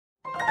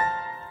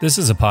This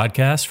is a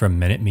podcast from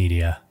Minute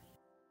Media.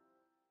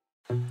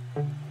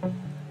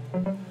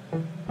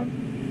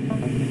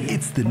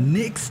 It's the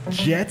Knicks,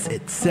 Jets,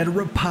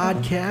 etc.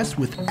 podcast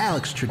with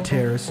Alex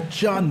Trateris,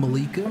 John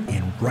Malika,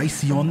 and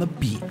Ricey on the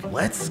beat.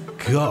 Let's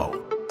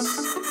go.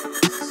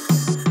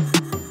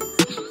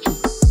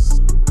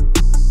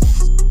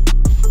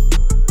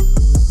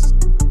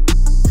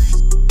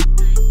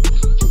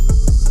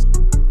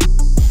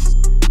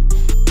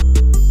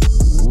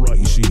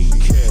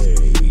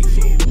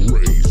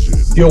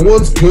 Yo,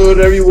 what's good,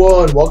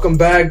 everyone? Welcome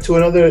back to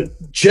another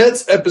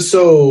Jets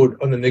episode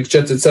on the Knicks,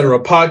 Jets, etc.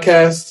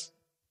 podcast.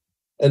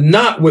 And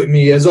not with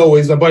me, as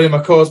always, my buddy,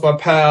 my co-host, my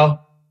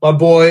pal, my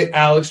boy,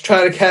 Alex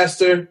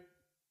Stratocaster.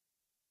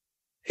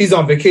 He's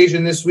on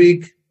vacation this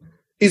week.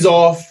 He's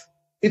off.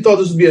 He thought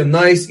this would be a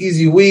nice,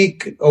 easy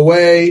week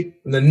away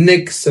from the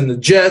Knicks and the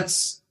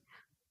Jets.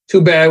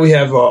 Too bad we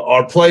have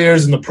our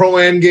players in the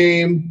Pro-Am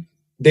game.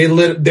 They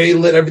lit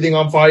everything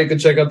on fire. You can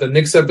check out the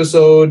Knicks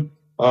episode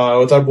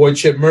with our boy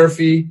Chip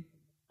Murphy.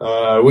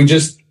 We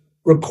just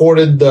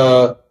recorded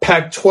the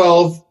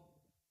Pac-12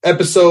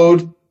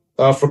 episode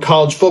for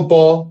college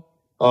football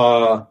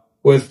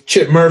with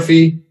Chip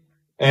Murphy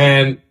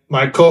and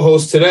my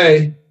co-host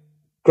today,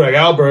 Greg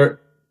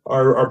Albert,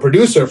 our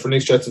producer for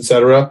Knicks, Jets,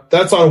 etc.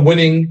 That's on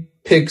Winning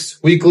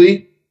Picks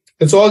Weekly.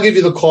 And so I'll give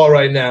you the call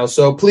right now.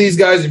 So please,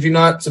 guys, if you're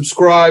not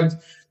subscribed,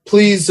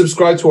 please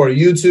subscribe to our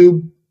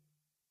YouTube.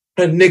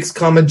 And Knicks,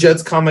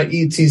 Jets,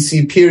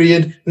 etc.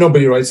 period.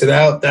 Nobody writes it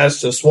out. That's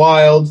just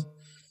wild.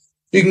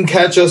 You can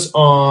catch us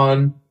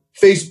on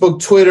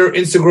Facebook, Twitter,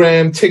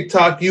 Instagram,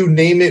 TikTok, you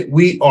name it.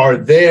 We are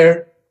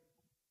there.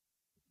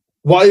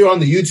 While you're on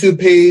the YouTube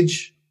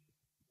page,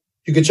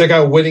 you can check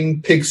out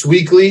Winning Picks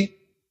Weekly.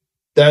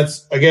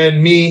 That's,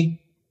 again,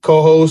 me,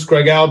 co-host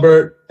Greg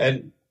Albert,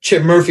 and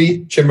Chip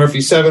Murphy, Chip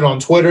Murphy7 on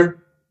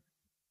Twitter.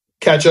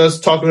 Catch us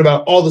talking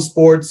about all the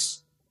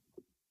sports.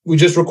 We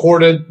just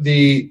recorded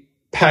the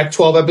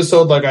Pac-12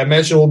 episode. Like I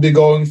mentioned, we'll be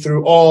going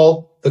through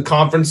all the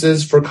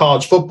conferences for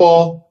college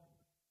football,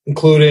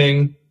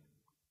 including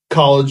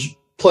college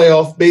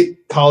playoff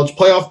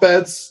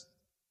bets,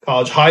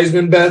 college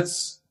Heisman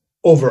bets,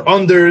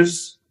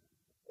 over-unders.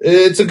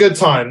 It's a good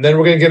time. Then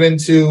we're going to get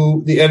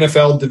into the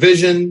NFL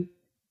division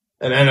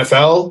and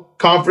NFL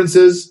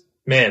conferences.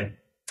 Man,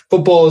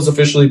 football is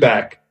officially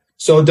back.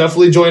 So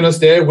definitely join us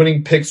there,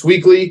 Winning Picks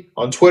Weekly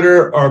on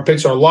Twitter. Our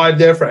picks are live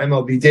there for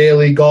MLB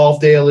Daily,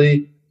 Golf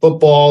Daily.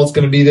 Football is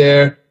going to be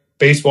there.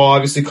 Baseball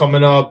obviously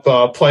coming up.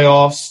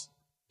 Playoffs.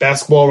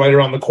 Basketball right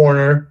around the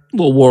corner. A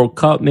little World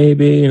Cup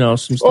maybe, some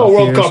stuff. Oh,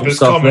 World Cup is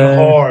coming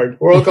hard.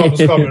 World Cup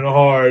is coming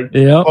hard.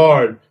 Yeah.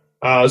 Hard.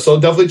 So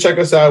definitely check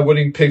us out,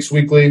 Winning Picks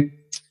Weekly.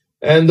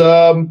 And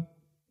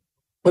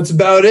that's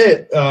about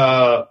it.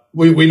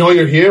 We know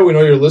you're here. We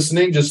know you're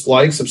listening. Just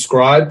like,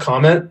 subscribe,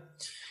 comment.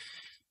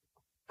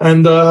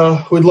 And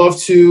we'd love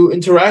to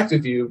interact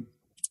with you.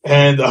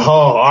 And,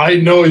 I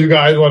know you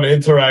guys want to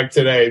interact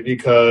today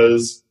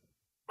because,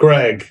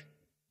 Greg,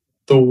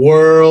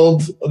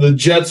 the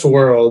Jets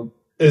world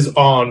is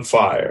on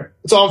fire.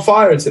 It's on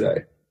fire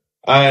today.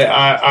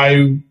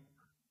 I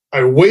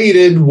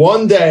waited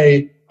one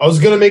day. I was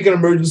going to make an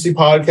emergency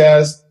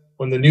podcast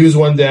when the news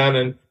went down.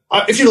 And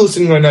if you're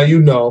listening right now,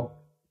 you know,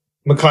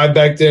 Mekhi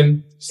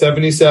Becton,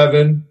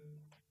 77,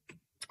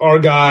 our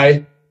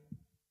guy,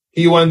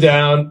 he went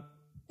down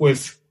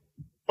with,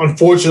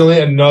 unfortunately,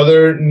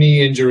 another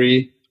knee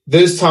injury.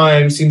 This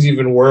time seems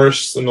even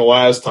worse than the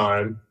last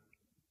time.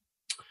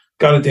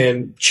 Got a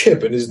damn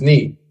chip in his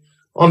knee.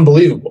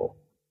 Unbelievable.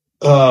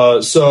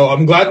 So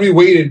I'm glad we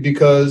waited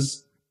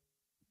because,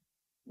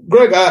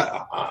 Greg,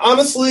 I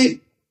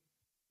honestly,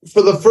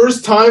 for the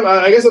first time,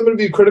 I guess I'm going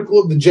to be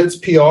critical of the Jets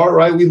PR,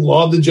 right? We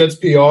love the Jets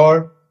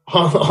PR.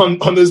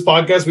 On this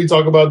podcast, we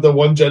talk about the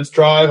One Jets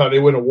Drive, how they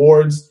win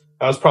awards,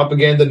 how it's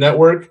propaganda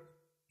network.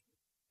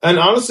 And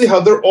honestly, how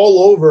they're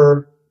all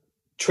over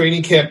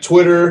training camp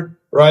Twitter,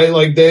 right?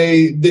 Like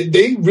they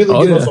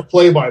really give us a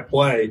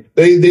play-by-play.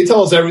 They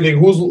tell us everything.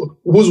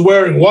 Who's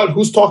wearing what?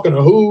 Who's talking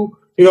to who?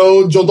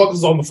 Joe Douglas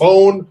is on the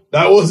phone.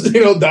 That was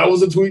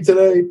a tweet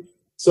today.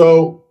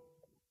 So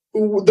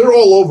they're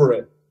all over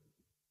it.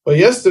 But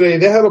yesterday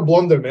they had a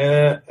blunder,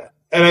 man,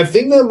 and I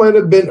think that might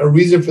have been a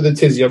reason for the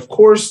tizzy. Of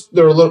course,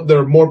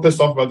 they're more pissed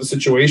off about the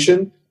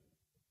situation.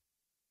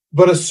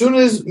 But as soon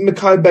as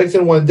Mekhi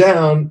Becton went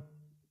down,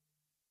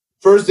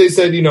 first they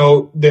said,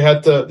 they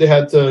had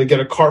to get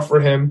a cart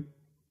for him,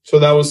 so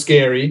that was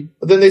scary.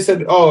 But then they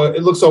said, oh,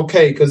 it looks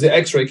okay because the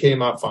X-ray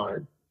came out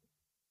fine,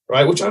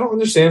 right? Which I don't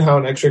understand how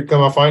an X-ray came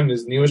out fine and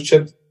his knee was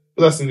chipped.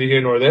 But that's neither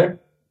here nor there.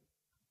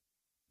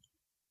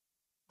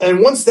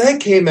 And once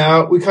that came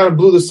out, we kind of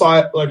blew a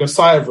sigh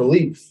of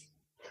relief.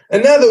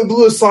 And now that we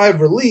blew a sigh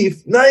of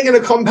relief, now you're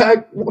going to come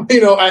back,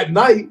 at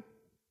night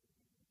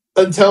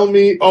and tell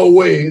me, oh,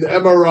 wait, the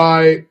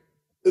MRI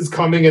is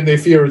coming and they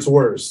fear it's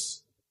worse.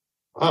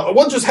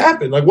 What just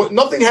happened? What?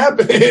 Nothing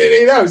happened in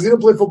 8 hours. He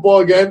didn't play football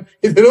again.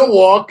 He didn't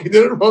walk. He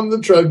didn't run the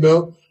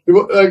treadmill.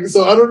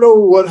 So I don't know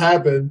what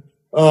happened.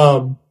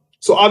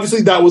 So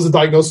obviously that was a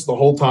diagnosis the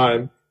whole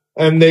time.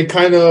 And they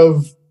kind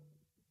of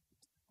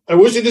I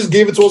wish they just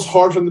gave it to us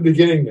hard from the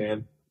beginning,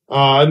 man.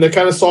 And they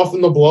kind of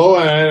softened the blow,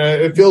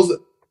 and it feels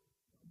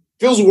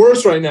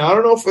worse right now. I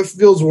don't know if it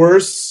feels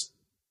worse.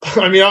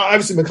 I mean,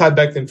 obviously Mekhi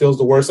Becton feels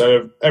the worst out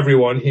of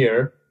everyone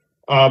here,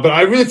 but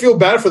I really feel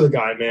bad for the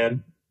guy,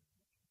 man.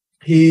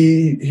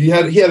 He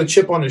had a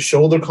chip on his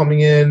shoulder coming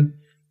in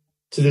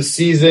to the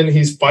season.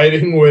 He's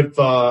fighting with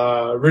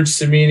Rich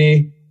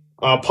Cimini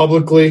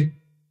publicly,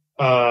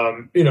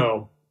 calling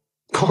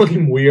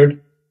him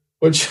weird,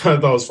 which I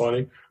thought was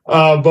funny.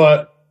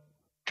 But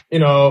I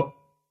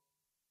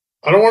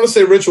don't want to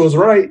say Rich was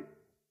right,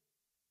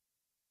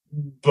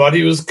 but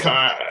he was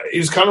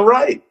kind of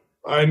right.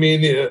 I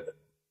mean,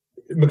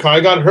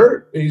 Mekhi got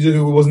hurt. He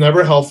was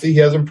never healthy. He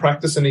hasn't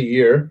practiced in a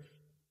year.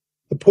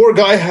 The poor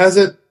guy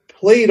hasn't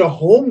played a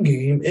home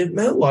game in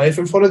MetLife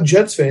in front of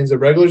Jets fans, a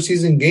regular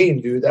season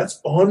game, dude.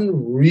 That's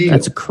unreal.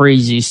 That's a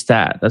crazy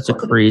stat. That's a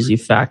crazy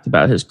fact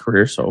about his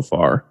career so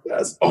far.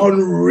 That's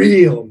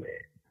unreal, man.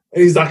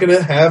 And he's not going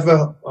to have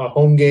a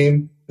home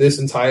game this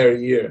entire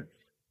year.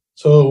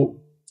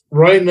 So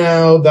right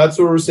now, that's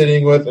what we're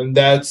sitting with, and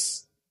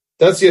that's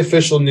the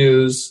official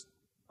news.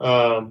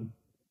 What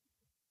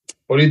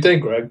do you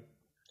think, Greg?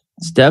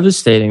 It's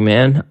devastating,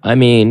 man. I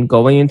mean,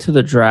 going into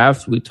the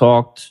draft, we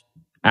talked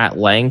at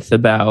length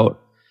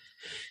about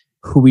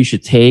who we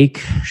should take.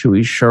 Should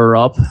we shore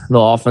up the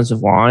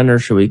offensive line, or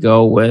should we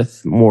go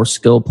with more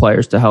skilled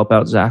players to help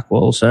out Zach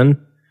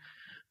Wilson?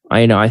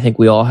 I think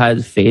we all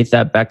had faith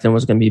that Becton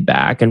was going to be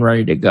back and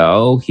ready to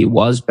go. He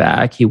was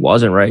back. He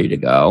wasn't ready to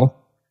go.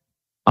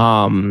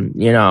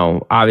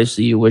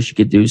 Obviously you wish you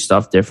could do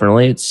stuff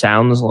differently. It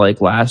sounds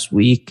like last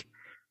week,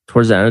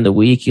 towards the end of the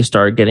week, he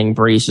started getting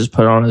braces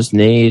put on his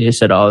knee. They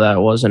said,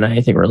 that wasn't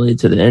anything related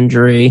to the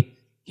injury.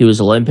 He was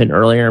limping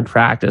earlier in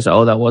practice.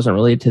 That wasn't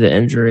related to the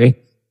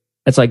injury.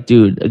 It's like,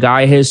 dude, a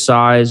guy his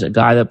size, a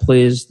guy that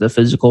plays the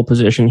physical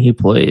position he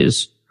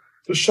plays.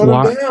 Just shut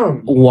him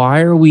down.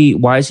 Why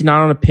is he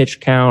not on a pitch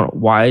count?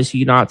 Why is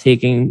he not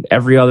taking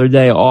every other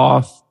day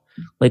off?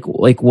 Like,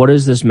 what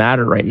does this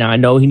matter right now? I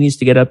know he needs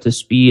to get up to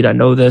speed. I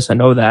know this. I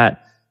know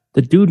that.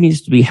 The dude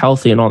needs to be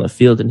healthy and on the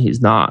field, and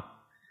he's not.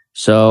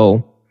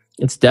 So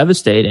it's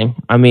devastating.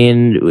 I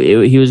mean,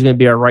 he was going to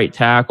be our right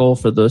tackle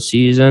for the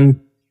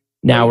season.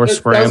 Now we're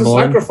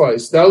scrambling. That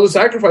was a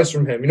sacrifice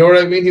from him. You know what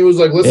I mean? He was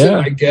like, listen,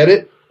 I get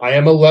it. I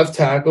am a left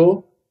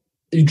tackle.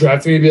 You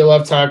drafted me to be a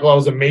left tackle. I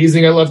was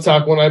amazing at left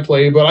tackle when I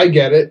played, but I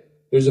get it.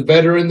 There's a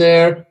veteran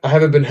there. I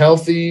haven't been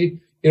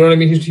healthy. You know what I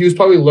mean? He was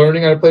probably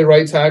learning how to play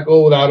right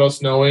tackle without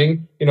us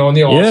knowing, in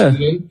the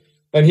offseason.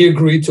 And he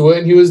agreed to it,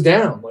 and he was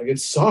down. Like, it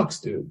sucks,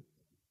 dude.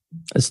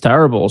 It's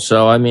terrible.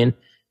 So, I mean,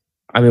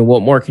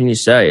 what more can you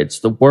say? It's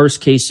the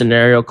worst case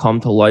scenario come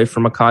to life for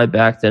Mekhi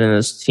Becton and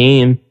his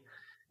team.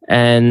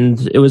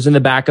 And it was in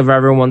the back of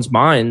everyone's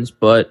minds.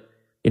 But,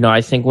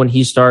 I think when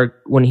he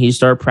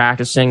started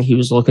practicing, he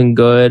was looking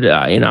good.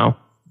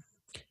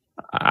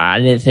 I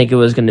didn't think it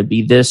was going to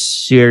be this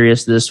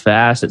serious, this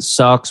fast. It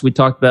sucks. We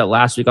talked about it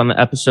last week on the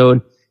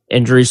episode.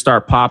 Injuries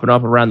start popping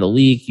up around the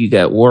league. You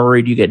get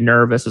worried. You get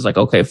nervous. It's like,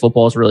 okay,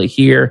 football's really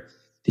here.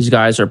 These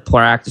guys are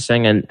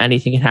practicing, and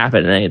anything can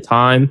happen at any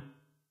time.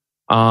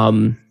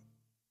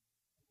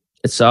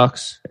 It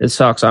sucks. It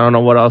sucks. I don't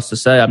know what else to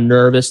say. I'm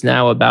nervous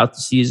now about the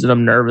season.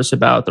 I'm nervous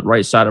about the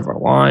right side of our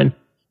line.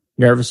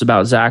 Nervous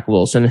about Zach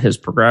Wilson and his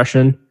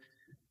progression.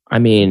 I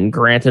mean,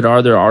 granted,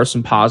 there are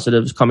some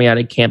positives coming out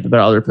of camp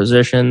about other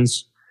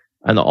positions,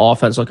 and the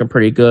offense looking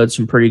pretty good.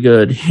 Some pretty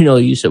good,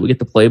 you said we get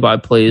the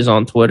play-by-plays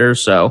on Twitter.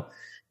 So,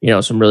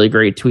 some really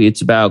great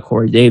tweets about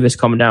Corey Davis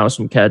coming down with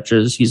some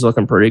catches. He's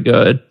looking pretty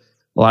good.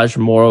 Elijah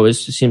Moore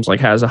always seems like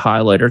has a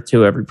highlight or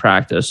two every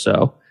practice.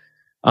 So,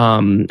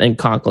 and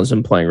Conklin's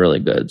been playing really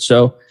good.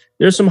 So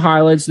there's some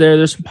highlights there.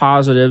 There's some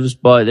positives,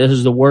 but this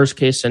is the worst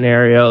case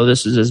scenario.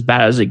 This is as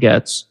bad as it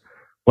gets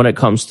when it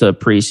comes to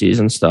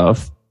preseason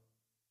stuff.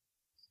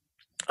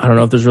 I don't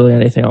know if there's really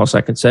anything else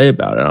I can say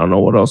about it. I don't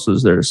know what else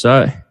is there to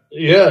say.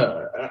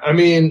 Yeah, I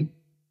mean,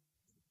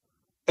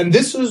 and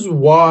this is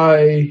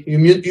why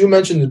you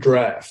mentioned the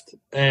draft,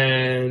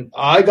 and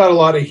I got a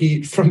lot of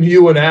heat from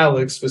you and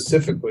Alex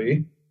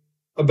specifically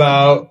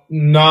about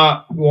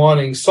not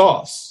wanting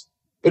Sauce.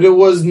 But it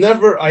was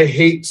never, I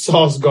hate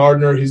Sauce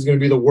Gardner, he's going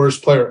to be the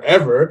worst player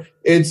ever.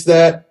 It's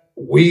that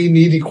we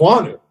need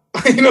Ekwonu.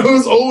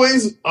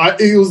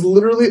 It was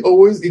literally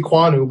always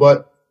Ekwonu,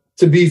 but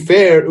to be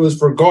fair, it was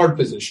for guard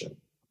position,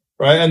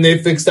 right? And they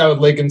fixed that with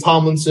Laken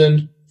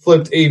Tomlinson,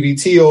 flipped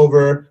AVT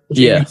over, which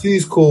AVT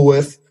is cool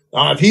with.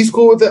 If he's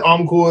cool with it,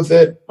 I'm cool with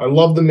it. I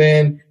love the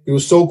man. He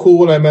was so cool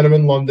when I met him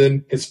in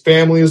London. His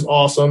family is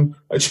awesome.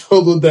 I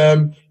chilled with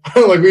them.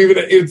 We even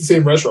ate at the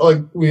same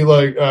restaurant. We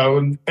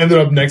ended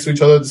up next to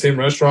each other at the same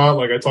restaurant.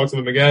 I talked to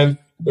them again.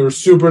 They were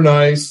super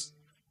nice.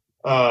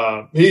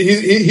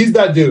 He's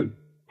that dude,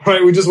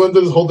 right? We just went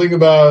through this whole thing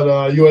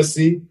about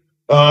USC.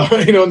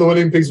 In the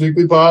Winning Picks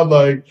Weekly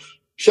pod,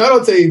 shout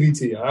out to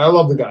AVT. I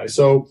love the guy.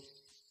 So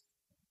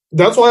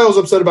that's why I was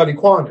upset about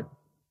Ekwonu,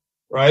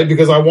 right?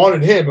 Because I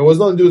wanted him. It was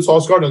nothing to do with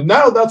Sauce Gardner.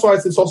 Now that's why I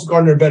said Sauce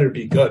Gardner better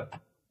be good,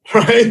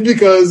 right?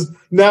 Because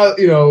now,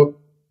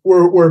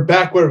 we're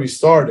back where we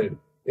started,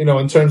 you know,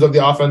 in terms of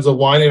the offensive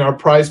line and our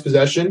prized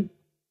possession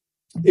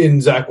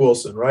in Zach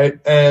Wilson, right?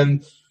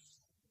 And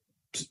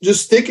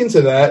just sticking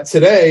to that,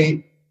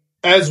 today,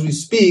 as we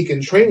speak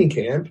in training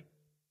camp,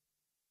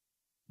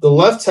 the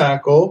left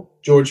tackle,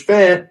 George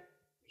Fant,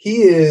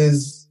 he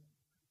is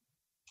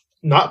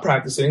not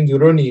practicing due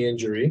to a knee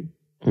injury.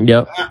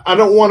 Yep. I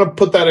don't want to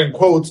put that in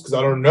quotes because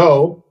I don't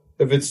know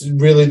if it's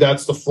really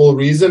that's the full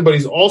reason, but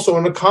he's also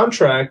in a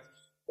contract,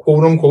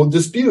 quote unquote,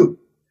 dispute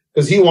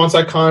because he wants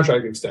that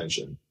contract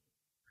extension.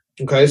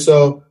 Okay,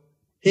 so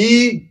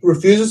he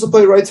refuses to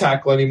play right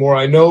tackle anymore.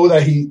 I know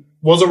that he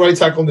was a right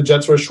tackle in the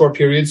Jets for a short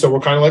period, so we're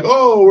kind of like,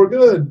 oh, we're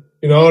good.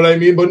 You know what I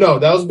mean? But no,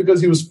 that was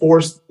because he was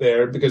forced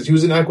there because he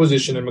was an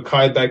acquisition and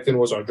Mekhi Becton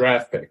was our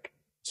draft pick.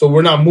 So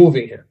we're not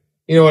moving him.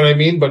 You know what I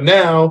mean? But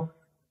now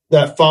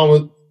that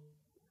Font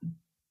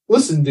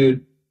listen,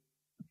 dude,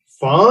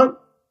 Font,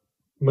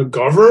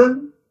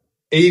 McGovern,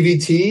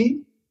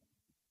 AVT,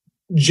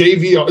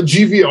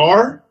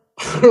 GVR,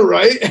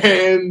 right?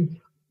 And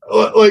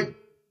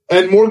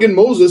Morgan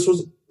Moses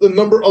was the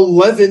number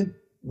 11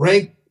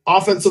 ranked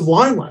offensive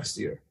line last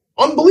year.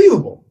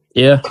 Unbelievable.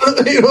 Yeah.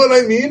 You know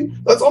what I mean?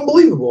 That's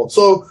unbelievable.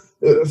 So,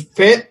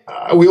 Fant,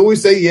 we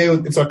always say, yeah,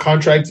 it's a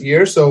contract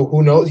year, so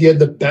who knows? He had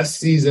the best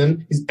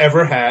season he's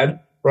ever had,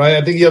 right?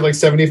 I think he had like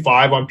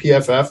 75 on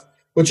PFF,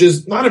 which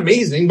is not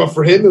amazing, but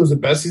for him, it was the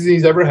best season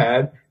he's ever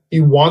had.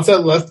 He wants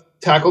that left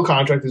tackle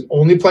contract. He's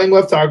only playing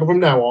left tackle from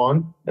now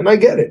on, and I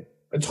get it.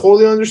 I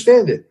totally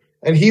understand it.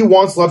 And he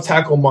wants left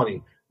tackle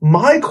money.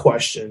 My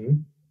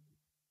question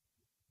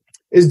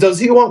is, does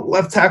he want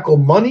left tackle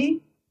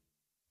money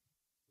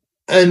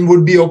and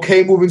would be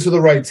okay moving to the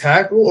right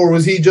tackle, or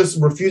was he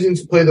just refusing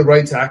to play the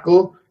right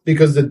tackle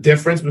because the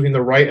difference between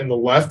the right and the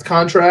left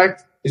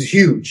contract is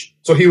huge?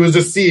 So he was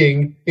just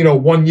seeing,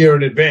 1 year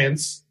in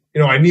advance,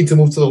 I need to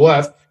move to the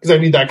left because I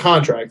need that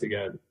contract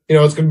again.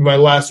 It's going to be my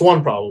last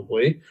one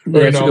probably. Yeah,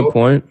 that's a good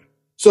point.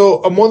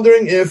 So I'm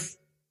wondering if,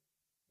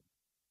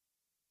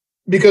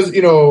 because,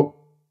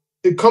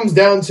 it comes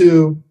down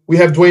to, we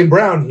have Dwayne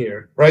Brown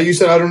here, right? You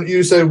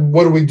said,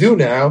 what do we do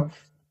now?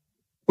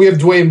 We have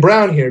Dwayne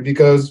Brown here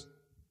because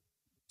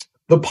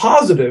the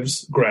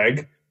positives,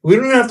 Greg, we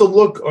don't even have to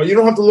look, or you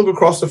don't have to look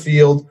across the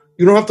field.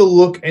 You don't have to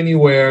look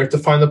anywhere to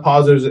find the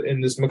positives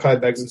in this Mekhi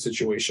Becton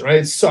situation, right?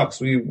 It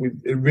sucks. It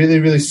really,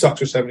 really sucks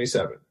for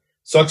 77.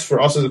 Sucks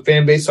for us as a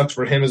fan base, sucks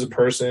for him as a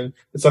person,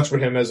 it sucks for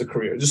him as a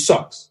career. It just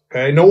sucks.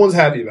 Okay. No one's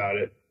happy about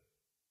it.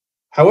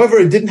 However,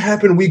 it didn't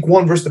happen week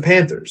 1 versus the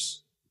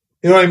Panthers.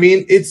 You know what I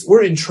mean?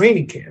 We're in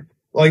training camp.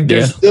 Like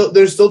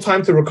there's still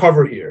time to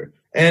recover here.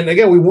 And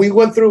again, we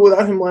went through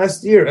without him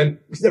last year, and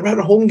he's never had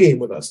a home game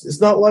with us.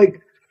 It's not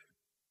like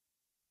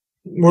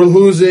we're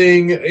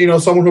losing,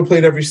 someone who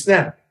played every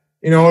snap.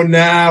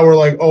 Now we're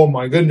like, oh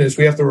my goodness,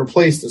 we have to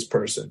replace this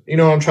person. You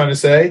know what I'm trying to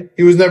say?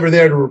 He was never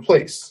there to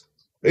replace.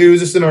 It was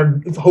just in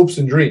our hopes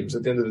and dreams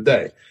at the end of the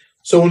day.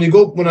 So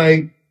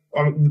the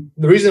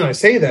reason I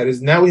say that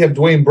is now we have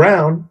Dwayne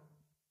Brown,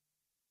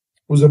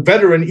 who's a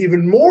veteran,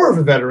 even more of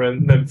a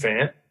veteran than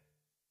Fant,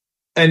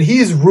 and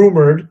he's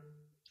rumored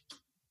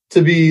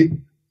to be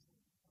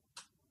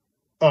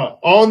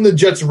on the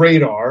Jets'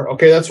 radar.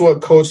 Okay, that's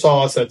what Coach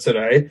Saleh said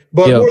today.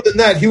 But more than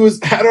that, he was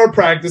at our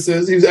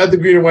practices. He was at the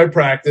green and white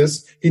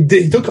practice. He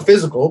took a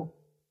physical,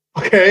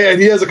 okay,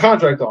 and he has a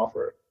contract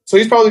offer. So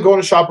he's probably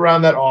going to shop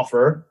around that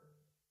offer.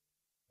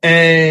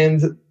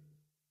 And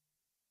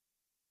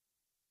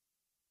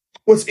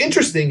what's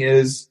interesting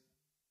is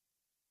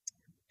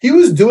he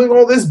was doing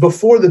all this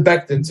before the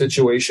Becton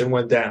situation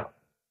went down.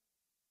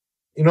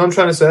 You know what I'm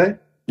trying to say?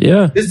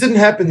 Yeah. This didn't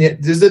happen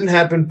yet. This didn't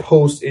happen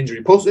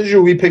post-injury.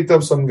 Post-injury, we picked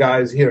up some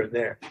guys here and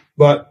there.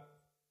 But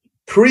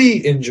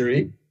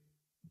pre-injury,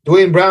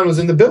 Dwayne Brown was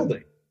in the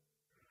building.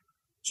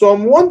 So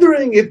I'm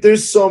wondering if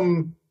there's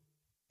some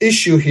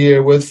issue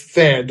here with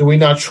Fant. Do we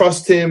not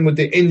trust him with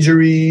the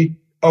injury?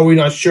 Are we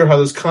not sure how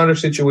this contract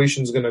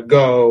situation is going to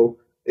go?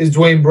 Is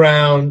Dwayne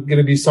Brown going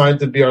to be signed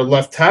to be our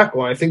left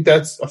tackle? And I think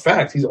that's a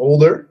fact. He's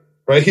older,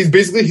 right? He's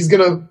going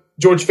to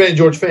George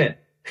Fant.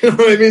 You know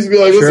what I mean? He's going to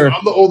be like, listen, sure.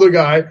 I'm the older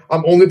guy.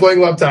 I'm only playing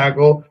left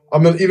tackle.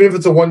 Even if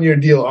it's a 1-year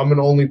deal, I'm going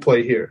to only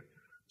play here.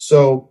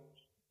 So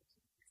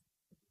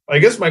I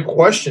guess my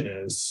question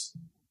is,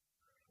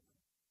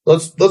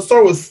 let's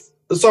start with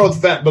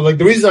Fant. But like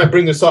the reason I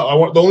bring this up,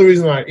 the only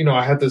reason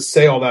I had to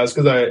say all that is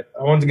because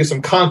I wanted to give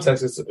some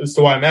context as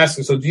to why I'm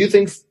asking. So do you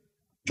think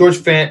George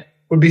Fant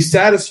would be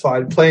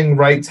satisfied playing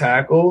right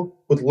tackle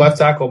with left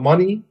tackle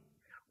money?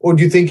 Or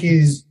do you think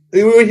he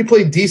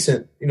played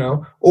decent,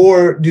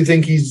 or do you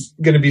think he's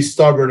going to be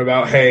stubborn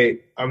about, hey,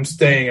 I'm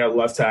staying at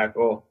left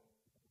tackle,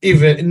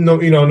 even no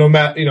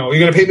matter, you're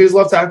going to pay me as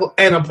left tackle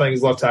and I'm playing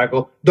as left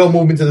tackle. Don't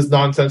move me to this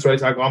nonsense right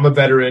tackle. I'm a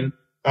veteran.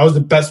 I was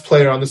the best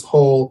player on this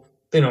whole,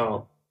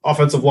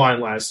 offensive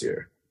line last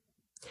year.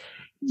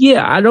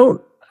 Yeah,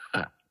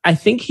 I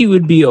think he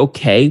would be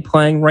okay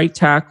playing right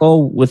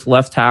tackle with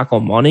left tackle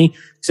money.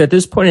 Because at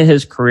this point in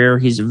his career,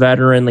 he's a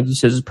veteran. Like you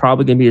said, it's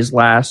probably going to be his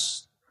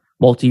last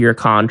multi-year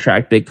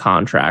contract, big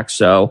contract.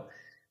 So,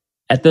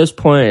 At this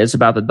point, it's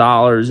about the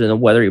dollars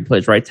and whether he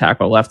plays right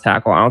tackle or left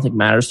tackle. I don't think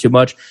matters too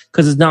much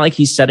because it's not like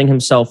he's setting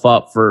himself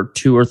up for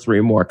 2 or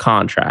 3 more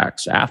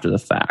contracts after the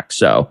fact.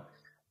 So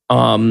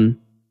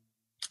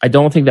I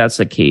don't think that's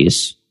the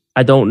case.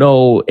 I don't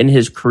know in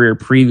his career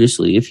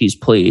previously if he's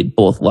played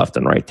both left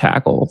and right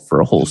tackle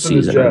for a whole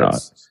season or not.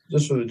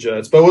 Just for the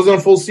Jets, but it wasn't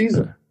a full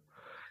season.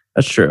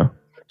 That's true.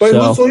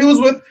 But so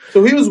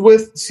he was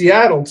with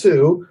Seattle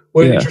too.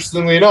 When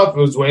interestingly enough, it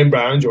was Dwayne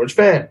Brown and George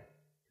Fant.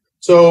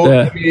 So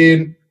I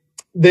mean,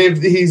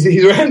 he's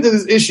ran into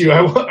this issue.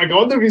 I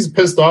wonder if he's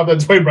pissed off that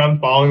Dwayne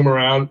Brown's following him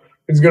around.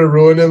 He's going to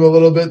ruin him a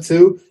little bit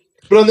too.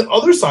 But on the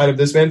other side of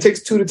this, man, it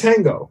takes 2 to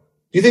tango.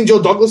 Do you think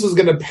Joe Douglas is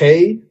going to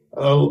pay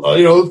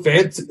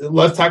Fant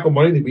left tackle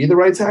money to be the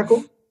right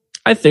tackle?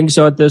 I think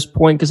so at this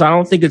point because I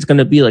don't think it's going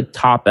to be like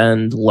top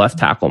end left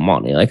tackle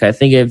money. Like I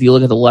think if you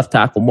look at the left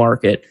tackle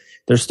market,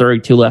 there's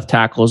 32 left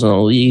tackles in the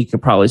league. You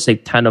could probably say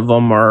 10 of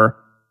them are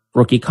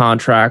rookie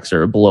contracts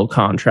or below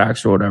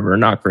contracts or whatever,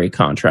 not great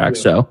contracts.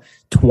 Yeah. So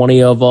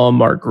 20 of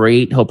them are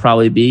great. He'll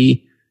probably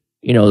be,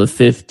 the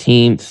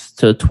 15th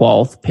to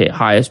 12th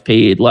highest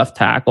paid left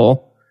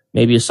tackle,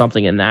 maybe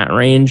something in that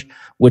range,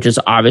 which is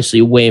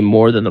obviously way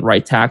more than the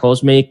right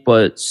tackles make,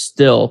 but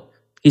still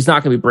he's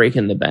not going to be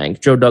breaking the bank.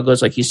 Joe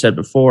Douglas, like you said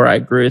before, I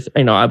agree with,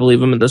 I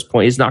believe him at this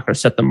point. He's not going to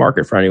set the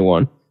market for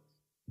anyone.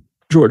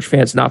 George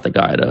Fant's not the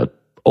guy to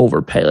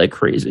overpay like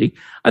crazy.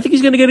 I think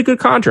he's going to get a good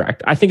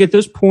contract. I think at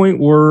this point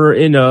we're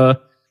in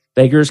a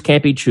beggars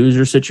can't be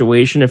choosers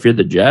situation. If you're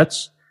the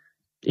Jets,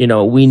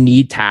 we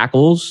need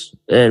tackles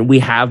and we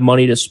have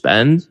money to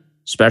spend,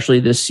 especially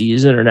this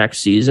season or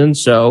next season.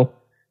 So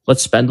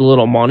let's spend a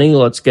little money.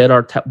 Let's get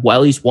our at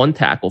least one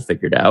tackle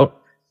figured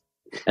out,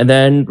 and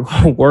then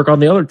work on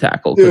the other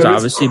tackle because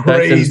obviously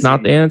Becton's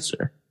not the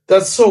answer.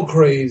 That's so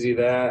crazy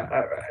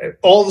that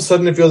all of a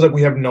sudden it feels like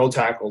we have no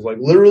tackles. Like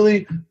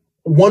literally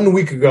 1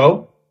 week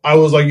ago, I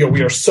was like,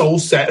 we are so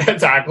set at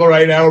tackle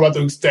right now. We're about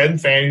to extend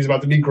Fant. He's about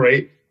to be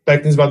great.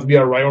 Becton's about to be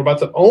all right. We're about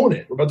to own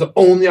it. We're about to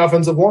own the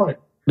offensive line.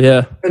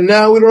 Yeah. And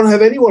now we don't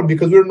have anyone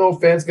because we don't know if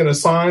Fant's going to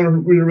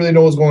sign. We don't really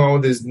know what's going on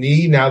with his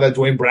knee now that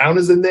Dwayne Brown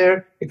is in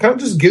there. It kind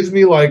of just gives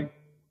me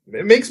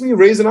it makes me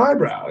raise an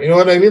eyebrow. You know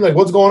what I mean? Like,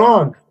 what's going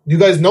on? You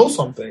guys know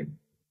something.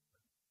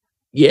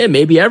 Yeah,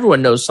 maybe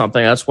everyone knows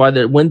something. That's why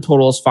the win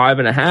total is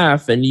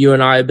 5.5. And you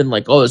and I have been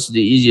like, this is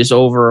the easiest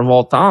over of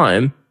all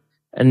time.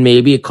 And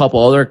maybe a couple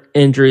other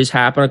injuries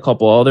happen, a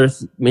couple other,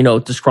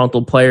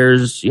 disgruntled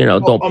players,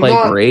 don't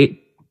play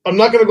great. I'm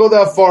not going to go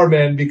that far,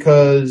 man,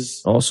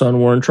 because all of a sudden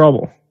we're in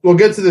trouble. We'll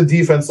get to the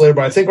defense later,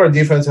 but I think our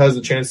defense has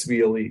a chance to be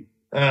elite.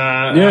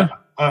 And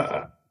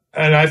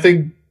I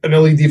think an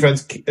elite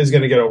defense is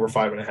going to get over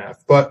 5.5.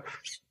 But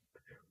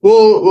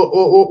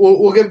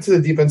we'll get to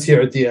the defense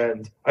here at the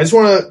end. I just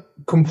want to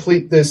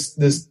complete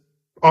this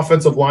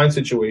offensive line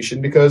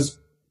situation because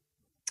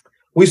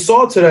we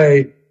saw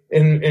today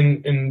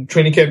in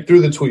training camp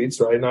through the tweets,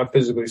 right? Not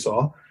physically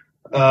saw,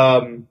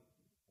 that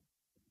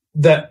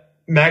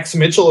Max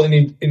Mitchell and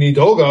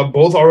Edoga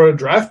both are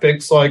draft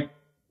picks. Like,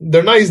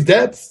 they're nice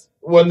depth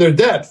when they're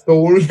depth, but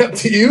when we have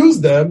to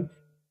use them,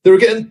 they were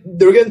getting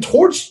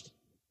torched.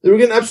 They were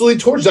getting absolutely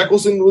torched. Zach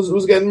Wilson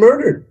was getting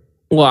murdered.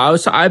 Well,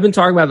 I've been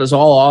talking about this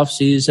all off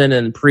season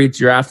and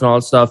pre-draft and all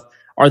that stuff.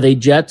 Are they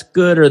Jets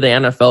good or are they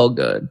NFL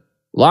good?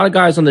 A lot of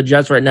guys on the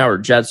Jets right now are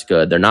Jets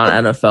good. They're not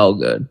NFL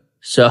good.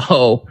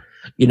 So,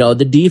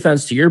 the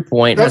defense, to your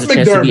point, has a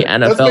chance to be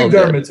NFL good.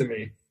 That's McDermott to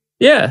me.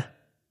 Yeah.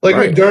 Like,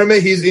 right.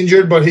 McDermott, he's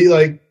injured, but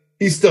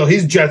he's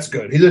Jets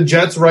good. He's a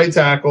Jets right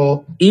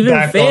tackle. Even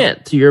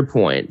Fant, to your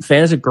point.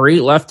 Fant's a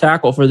great left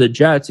tackle for the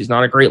Jets. He's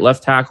not a great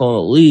left tackle in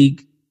the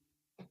league.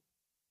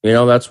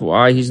 That's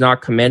why he's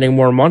not commanding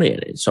more money in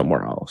it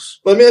somewhere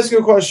else. Let me ask you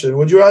a question.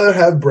 Would you rather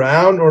have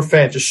Brown or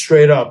Fant just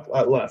straight up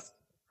at left?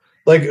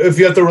 Like, if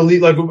you have to if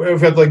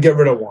you have to get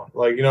rid of one,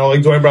 like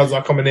Dwayne Brown's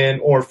not coming in,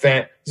 or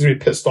Fant, he's gonna be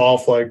pissed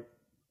off, like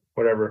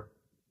whatever.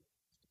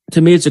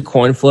 To me, it's a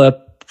coin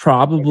flip.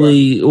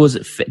 Probably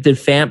did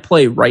Fant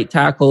play right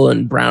tackle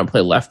and Brown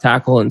play left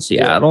tackle in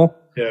Seattle?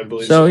 Yeah, I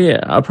believe so.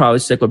 Yeah, I'll probably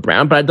stick with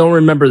Brown, but I don't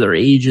remember their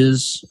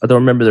ages. I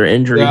don't remember their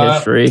injury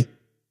history.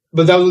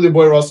 But that was with your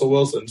boy Russell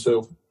Wilson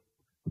too.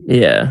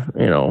 Yeah,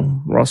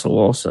 Russell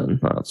Wilson.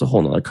 That's a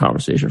whole nother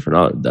conversation for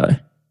another day.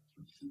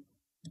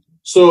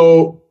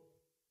 So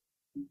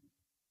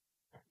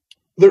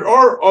there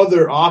are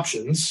other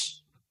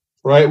options,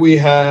 right? We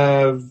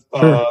have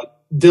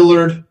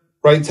Dillard,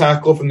 right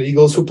tackle from the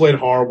Eagles, who played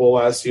horrible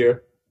last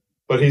year,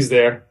 but he's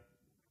there.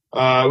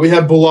 We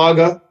have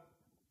Bulaga,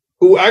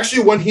 who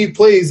actually, when he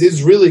plays,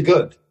 is really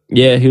good.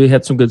 Yeah, he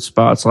had some good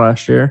spots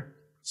last year.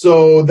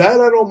 So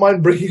that I don't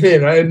mind bringing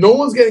in. Right? No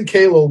one's getting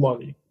Kalo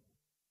money,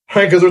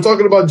 right? Because we're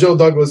talking about Joe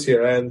Douglas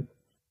here, and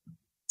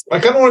I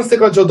kind of want to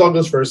stick on Joe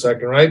Douglas for a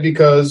second, right?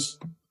 Because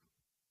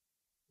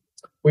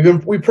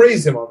we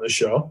praised him on this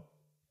show,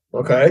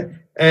 okay?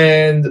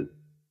 And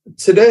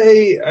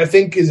today, I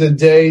think, is a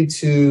day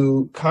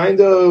to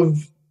kind of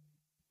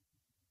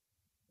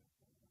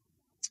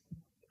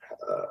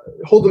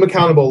hold them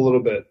accountable a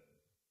little bit.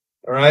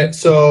 All right?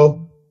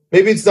 So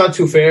maybe it's not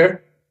too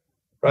fair,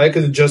 right?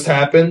 Because it just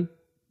happened.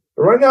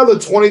 But right now, the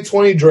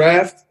 2020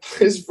 draft,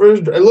 it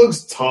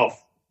looks tough.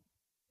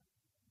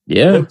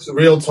 Yeah. It looks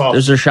real tough.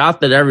 There's a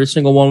shot that every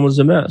single one was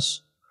a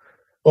miss.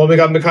 Well, we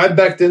got Mekhi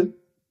Becton.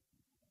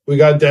 We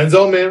got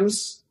Denzel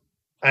Mims,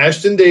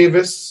 Ashton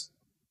Davis,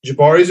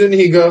 Jabari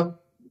Zuniga,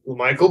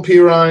 Michael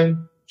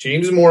Pirine,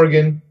 James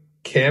Morgan,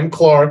 Cam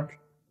Clark,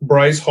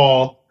 Bryce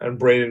Hall, and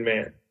Braden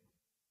Mann.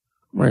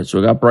 Right, so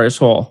we got Bryce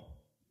Hall.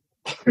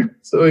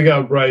 So we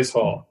got Bryce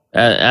Hall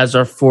As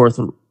our fourth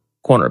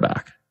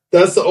cornerback.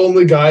 That's the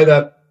only guy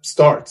that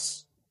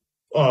starts.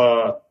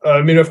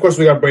 I mean, of course,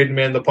 we got Braden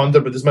Mann, the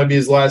punter, but this might be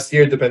his last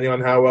year, depending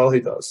on how well he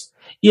does.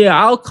 Yeah,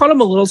 I'll cut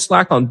him a little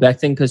slack on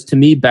Becton because to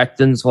me,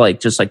 Becton's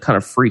just kind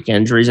of freak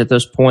injuries at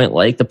this point.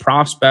 Like the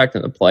prospect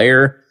and the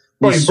player.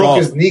 Bro, he broke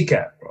his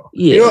kneecap, bro.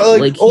 Yeah, you know,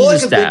 like all I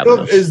can think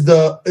of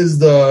established. is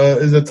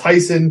the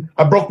Tyson.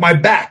 I broke my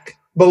back,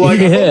 but I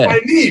broke my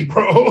knee,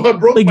 bro. I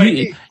broke my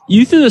knee.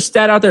 You threw the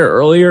stat out there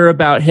earlier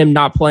about him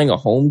not playing a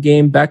home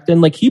game.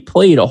 Becton, he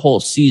played a whole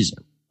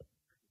season.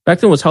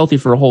 Becton was healthy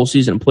for a whole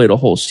season and played a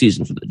whole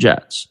season for the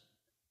Jets.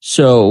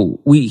 So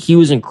he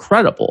was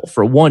incredible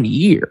for 1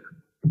 year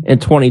in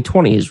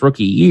 2020, his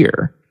rookie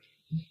year.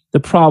 The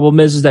problem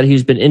is that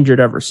he's been injured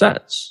ever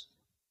since.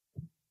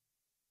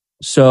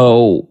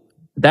 So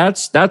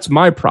that's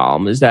my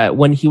problem, is that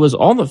when he was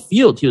on the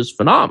field, he was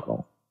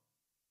phenomenal.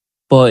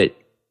 But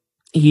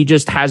he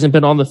just hasn't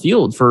been on the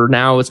field for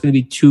now. It's going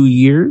to be 2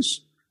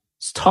 years.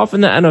 It's tough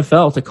in the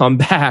NFL to come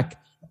back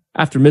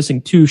after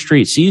missing 2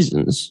 straight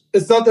seasons.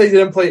 It's not that he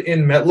didn't play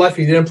in MetLife.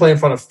 He didn't play in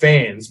front of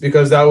fans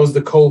because that was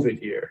the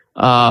COVID year.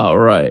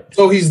 Right.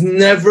 So he's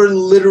never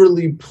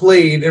literally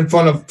played in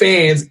front of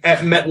fans at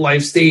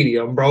MetLife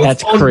Stadium, bro.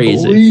 That's it's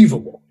crazy.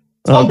 Unbelievable.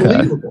 It's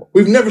unbelievable.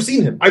 We've never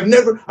seen him. I've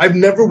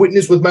never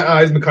witnessed with my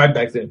eyes Mekhi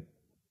Becton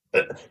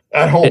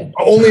at home,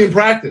 only in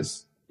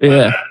practice.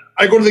 Yeah.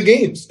 I go to the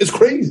games. It's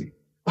crazy.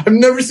 I've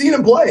never seen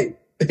him play.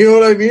 You know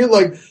what I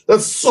mean?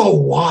 That's so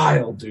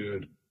wild,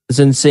 dude. It's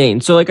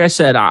insane. So, like I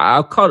said,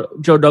 I'll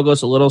cut Joe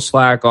Douglas a little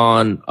slack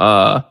on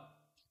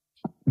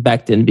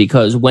Becton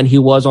because when he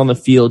was on the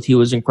field, he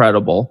was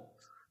incredible.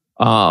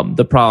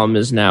 The problem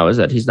is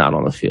that he's not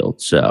on the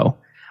field. So,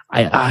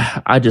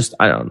 I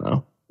don't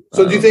know.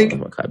 So, do you think?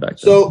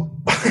 So,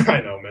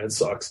 I know, man, it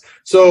sucks.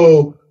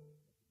 So,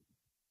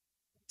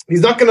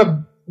 he's not going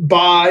to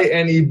buy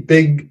any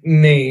big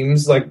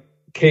names like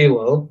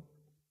Kalo.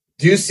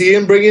 Do you see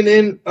him bringing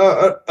in?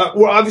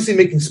 We're obviously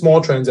making small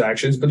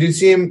transactions, but do you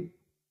see him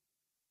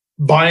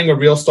buying a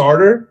real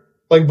starter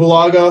like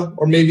Bulaga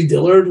or maybe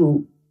Dillard,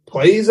 who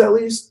plays at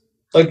least?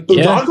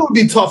 Bulaga would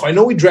be tough. I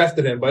know we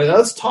drafted him, but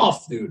that's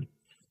tough, dude.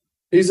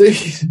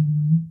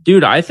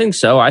 Dude, I think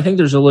so. I think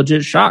there's a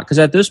legit shot because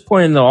at this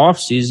point in the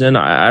offseason,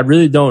 I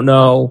really don't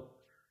know.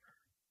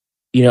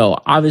 You know,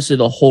 obviously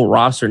the whole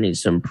roster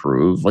needs to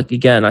improve.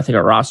 Again, I think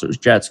our roster is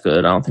Jets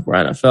good. I don't think we're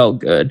NFL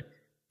good.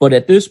 But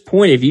at this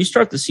point, if you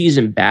start the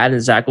season bad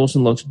and Zach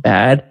Wilson looks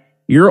bad,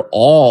 the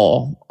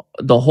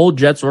whole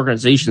Jets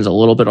organization is a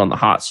little bit on the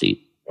hot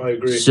seat. I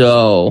agree.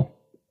 So,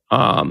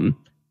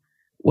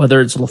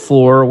 whether it's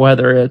LaFleur,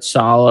 whether it's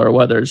Saleh, or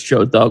whether it's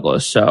Joe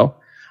Douglas. So,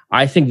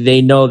 I think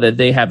they know that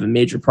they have a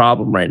major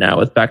problem right now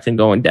with Becton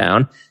going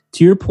down.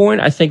 To your point,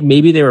 I think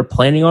maybe they were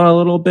planning on a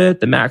little bit,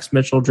 the Max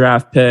Mitchell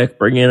draft pick,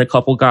 bringing in a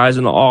couple guys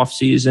in the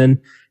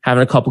offseason,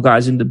 having a couple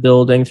guys in the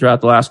building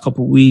throughout the last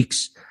couple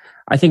weeks.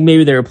 I think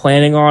maybe they were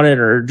planning on it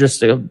or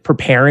just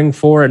preparing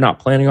for it, not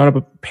planning on it,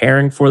 but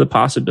preparing for the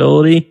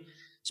possibility,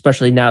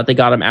 especially now that they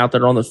got him out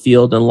there on the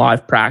field in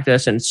live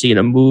practice and seeing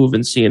him move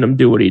and seeing him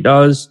do what he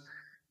does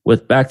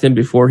with Becton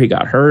before he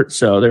got hurt.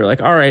 So they're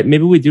like, all right,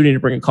 maybe we do need to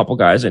bring a couple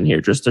guys in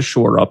here just to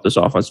shore up this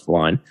offensive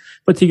line.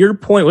 But to your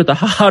point with the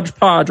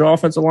hodgepodge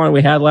offensive line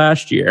we had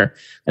last year,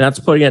 and that's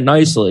putting it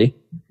nicely,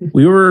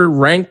 we were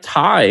ranked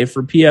high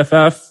for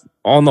PFF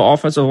on the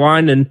offensive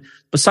line. And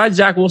besides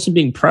Zach Wilson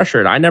being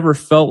pressured, I never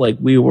felt like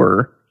we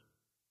were,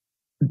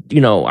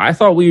 I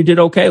thought we did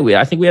okay.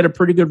 I think we had a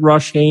pretty good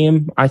rush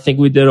game. I think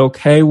we did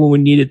okay when we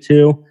needed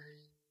to.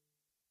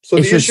 So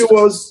the issue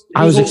was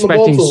I was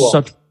expecting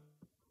such.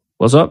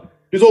 What's up?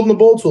 He was holding the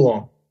ball too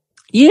long.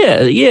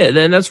 Yeah.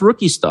 Then that's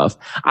rookie stuff.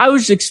 I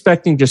was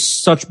expecting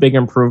just such big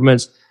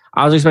improvements.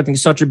 I was expecting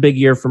such a big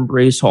year from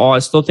Bryce Hall. I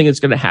still think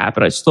it's going to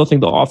happen. I still think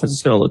the offense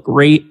is going to look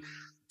great.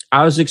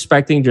 I was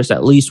expecting just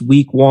at least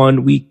week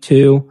 1, week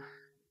 2,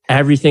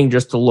 everything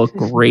just to look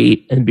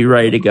great and be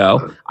ready to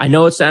go. I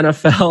know it's the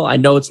NFL. I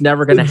know it's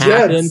never going to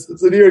happen. It's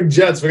the New York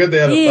Jets. Forget the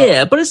NFL.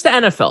 Yeah, but it's the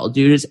NFL,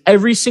 dude. It's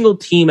every single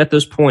team at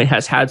this point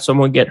has had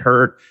someone get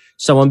hurt,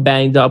 someone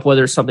banged up,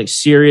 whether it's something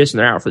serious and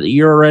they're out for the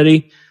year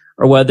already,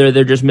 or whether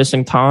they're just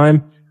missing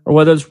time, or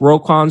whether it's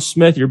Roquan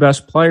Smith, your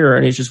best player,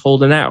 and he's just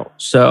holding out.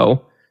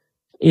 So,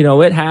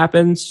 it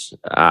happens.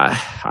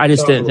 I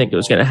just didn't think it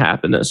was going to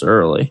happen this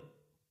early.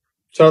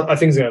 So I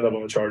think he's going to end up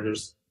on the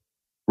Chargers.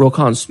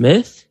 Roquan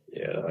Smith?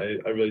 Yeah,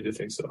 I really do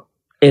think so.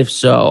 If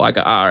so, all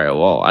right,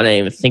 well, I didn't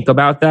even think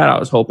about that. I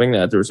was hoping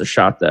that there was a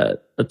shot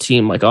that a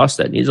team like us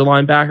that needs a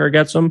linebacker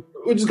gets him.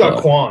 We just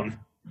got Quan.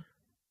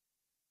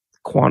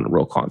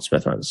 Roquan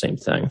Smith are the same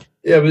thing.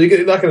 Yeah, but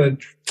you're not going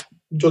to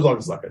 – Joe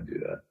Douglas is not going to do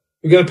that.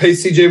 You're going to pay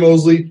C.J.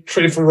 Mosley,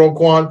 trade for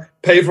Roquan,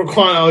 pay for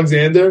Quan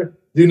Alexander.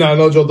 Do you not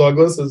know Joe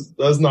Douglas?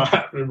 That's not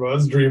happening, bro.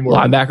 That's dream work.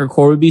 Linebacker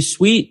core would be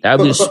sweet. That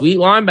would be a sweet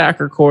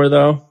linebacker core,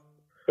 though.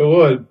 It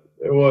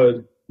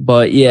would.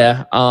 But,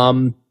 yeah.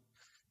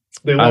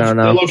 They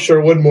love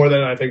Sherwood more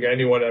than I think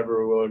anyone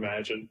ever will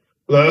imagine.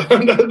 That's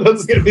going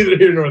to be neither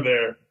here nor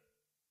there.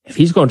 If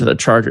he's going to the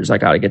Chargers, I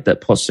got to get that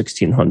plus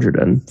 1,600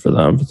 in for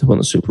them to win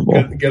the Super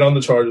Bowl. Get on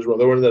the Chargers, bro.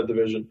 They're winning that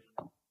division.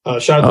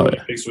 Shout out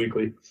to Picks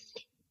Weekly.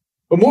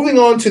 But moving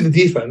on to the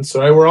defense,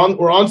 right? We're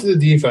on to the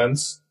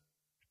defense.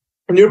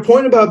 And your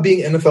point about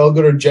being NFL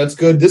good or Jets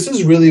good, this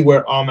is really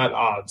where I'm at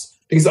odds.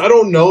 Because I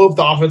don't know if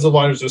the offensive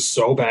line is just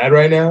so bad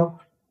right now.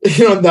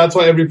 That's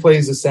why every play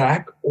is a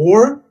sack.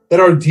 Or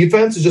that our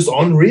defense is just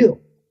unreal.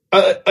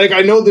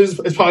 I know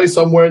it's probably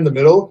somewhere in the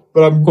middle,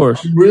 but I'm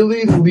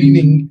really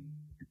leaning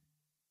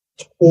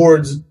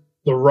towards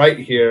the right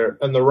here,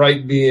 and the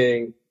right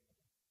being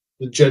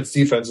the Jets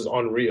defense is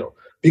unreal.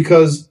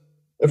 Because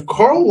if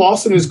Carl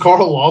Lawson is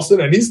Carl Lawson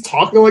and he's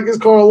talking like he's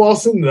Carl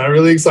Lawson, that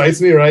really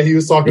excites me, right? He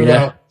was talking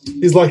about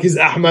he's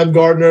Ahmad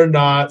Gardner,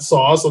 not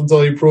Sauce,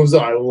 until he proves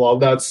it. I love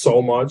that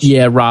so much.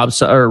 Yeah, Robert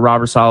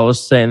Saleh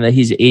was saying that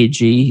he's AG,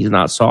 he's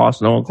not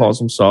Sauce. No one calls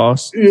him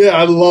Sauce. Yeah,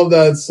 I love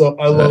that.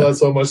 That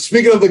so much.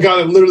 Speaking of the guy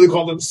that literally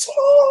called him Sauce,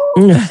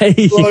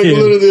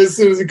 literally as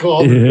soon as he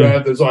called him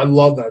drafted. So I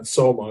love that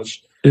so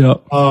much. Yeah.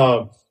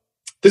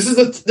 This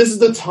is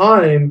the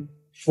time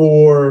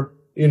for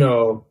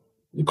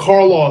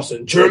Carl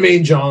Lawson,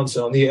 Jermaine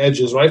Johnson on the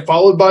edges, right?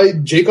 Followed by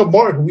Jacob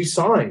Martin, who we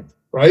signed,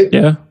 right?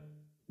 Yeah.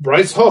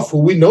 Bryce Huff, who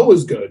we know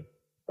is good,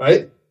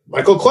 right?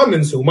 Michael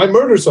Clemens, who might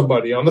murder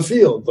somebody on the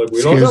field. Like,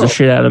 we don't know. Scares the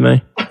shit out of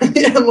me.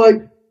 Yeah,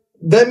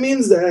 that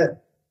means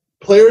that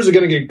players are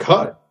going to get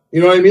cut.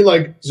 You know what I mean?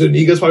 Like,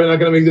 Zuniga's probably not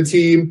going to make the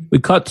team. We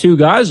cut 2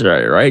 guys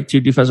already, right?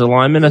 2 defensive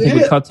linemen. I think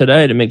we cut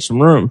today to make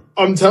some room.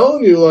 I'm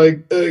telling you,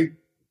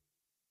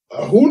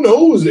 who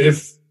knows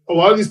if a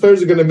lot of these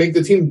players are going to make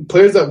the team,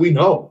 players that we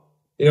know.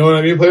 You know what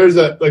I mean? Players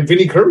that, like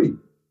Vinny Curry.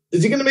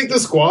 Is he going to make the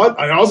squad?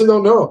 I honestly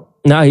don't know.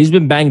 No, he's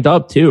been banged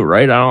up too,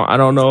 right? I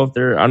don't know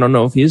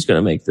if he's going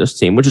to make this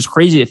team, which is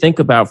crazy to think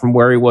about from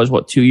where he was,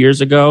 2 years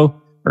ago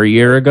or a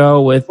year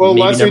ago with maybe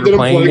last year never he didn't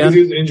playing play again. because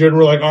he was injured.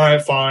 We're like, all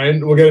right,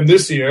 fine. We'll get him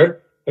this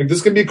year. Like,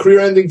 this could be a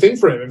career-ending thing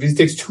for him if he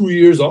takes 2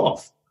 years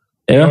off.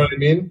 You know what I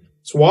mean?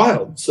 It's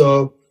wild.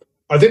 So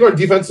I think our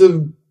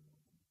defensive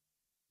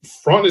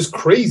front is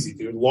crazy,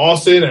 dude.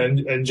 Lawson and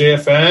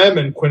JFM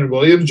and Quinn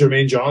Williams,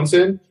 Jermaine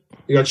Johnson.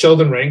 You got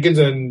Sheldon Rankins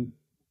and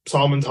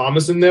Solomon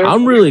Thomas in there.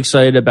 I'm really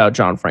excited about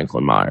John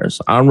Franklin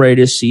Myers. I'm ready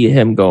to see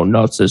him go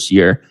nuts this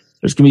year.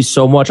 There's going to be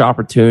so much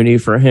opportunity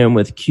for him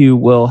with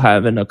Will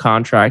having a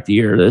contract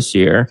year this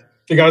year.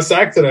 He got a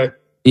sack today.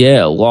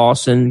 Yeah,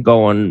 Lawson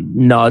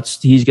going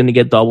nuts. He's going to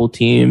get double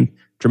teamed.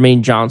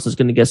 Jermaine Johnson's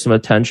going to get some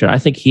attention. I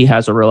think he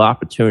has a real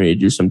opportunity to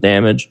do some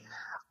damage.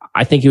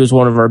 I think he was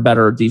one of our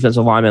better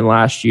defensive linemen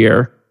last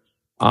year.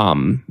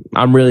 I'm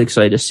really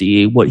excited to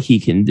see what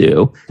he can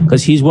do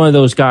because he's one of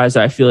those guys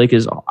that I feel like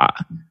is,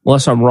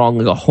 unless I'm wrong,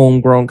 like a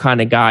homegrown kind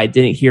of guy. I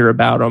didn't hear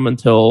about him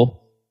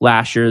until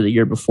last year, the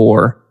year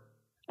before,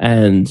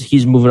 and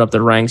he's moving up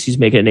the ranks. He's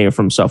making a name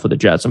for himself with the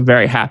Jets. I'm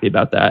very happy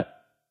about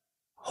that.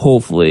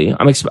 Hopefully,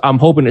 I'm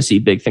hoping to see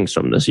big things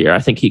from him this year. I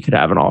think he could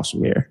have an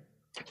awesome year.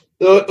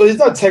 He's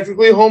not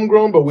technically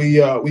homegrown, but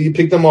we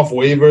picked him off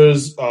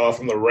waivers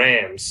from the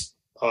Rams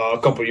a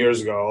couple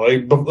years ago,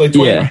 like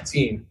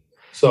 2019. Yeah.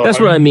 So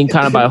that's what I mean,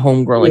 kind of by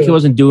homegrown. Like he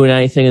wasn't doing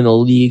anything in the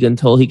league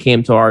until he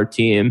came to our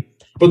team.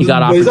 But he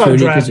got he's not a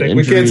draft pick.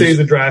 We can't say he's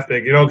a draft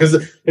pick, because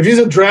if he's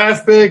a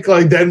draft pick,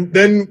 like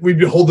then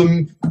we'd hold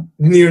him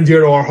near and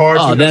dear to our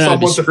hearts. Oh, then I'd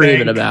be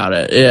screaming about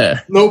it.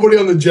 Yeah. Nobody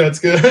on the Jets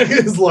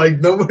is like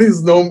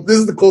nobody's known. This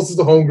is the closest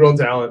to homegrown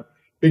talent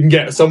we can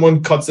get.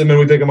 Someone cuts him and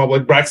we pick him up,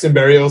 like Braxton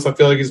Berrios. I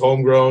feel like he's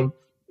homegrown.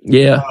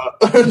 Yeah.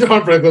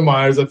 John Franklin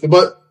Myers.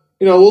 But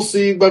we'll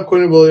see about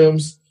Quinn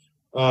Williams.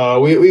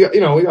 We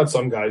got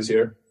some guys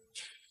here.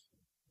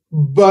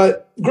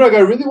 But Greg, I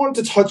really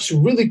wanted to touch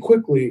really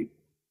quickly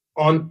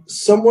on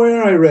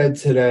somewhere I read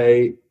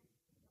today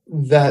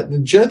that the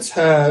Jets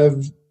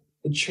have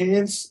a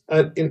chance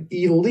at an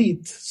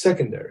elite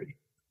secondary.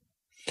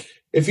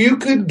 If you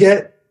could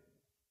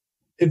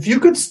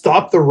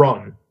stop the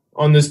run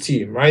on this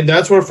team, right?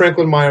 That's where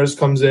Franklin Myers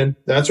comes in.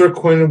 That's where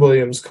Quinn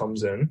Williams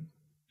comes in.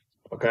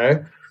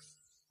 Okay.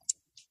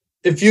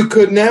 If you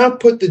could now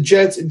put the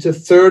Jets into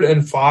 3rd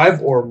and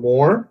 5 or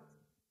more,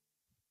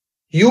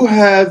 you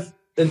have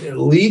an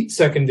elite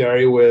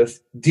secondary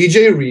with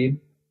DJ Reed,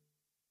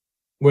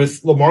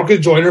 with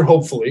LaMarcus Joyner,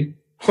 hopefully.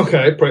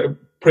 Okay,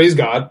 praise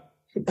God.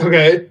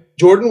 Okay,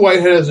 Jordan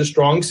Whitehead as a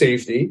strong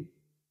safety.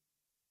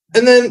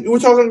 And then we're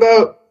talking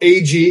about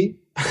AG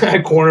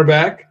at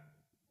cornerback.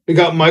 We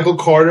got Michael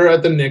Carter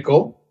at the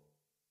nickel.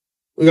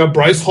 We got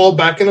Bryce Hall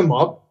backing him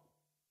up.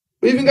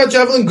 We even got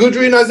Javelin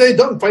Goodry and Isaiah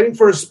Dunn fighting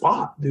for a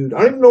spot, dude.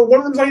 I don't even know. One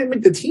of them's not going to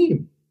make the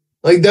team.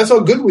 Like, that's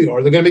how good we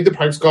are. They're going to make the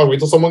practice squad, wait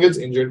till someone gets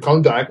injured,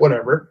 come back,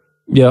 whatever.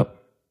 Yep.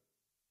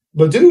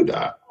 But dude,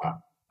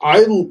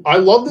 I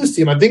love this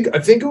team. I think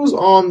it was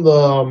on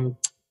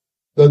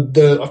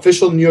the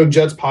official New York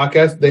Jets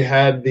podcast. They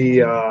had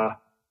I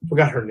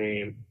forgot her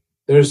name.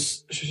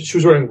 She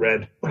was wearing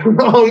red.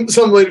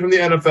 Some lady from the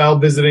NFL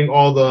visiting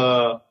all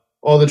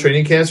the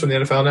training camps from the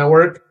NFL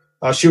Network.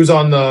 She was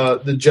on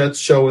the Jets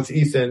show with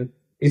Ethan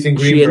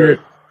Greenberg.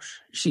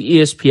 She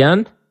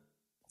ESPN?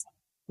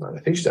 I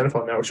think she's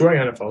NFL Network. She's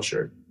wearing an NFL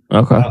shirt.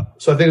 Okay.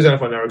 So I think it's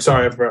NFL Network.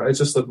 Sorry, it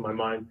just slipped my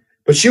mind.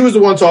 But she was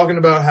the one talking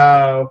about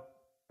how,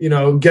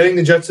 getting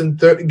the Jets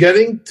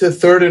getting to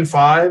 3rd and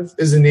 5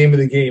 is the name of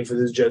the game for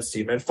this Jets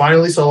team. And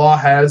finally, Salah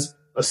has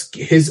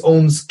his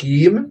own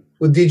scheme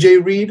with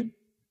DJ Reed,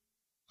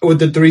 with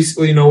the three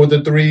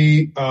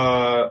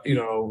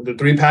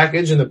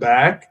package in the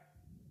back.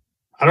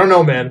 I don't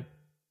know, man.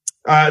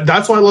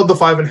 That's why I love the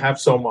 5.5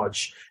 so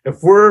much.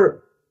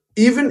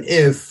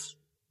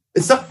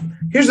 It's not.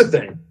 Here's the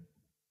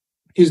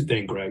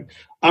thing, Greg.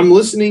 I'm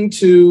listening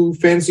to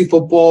fantasy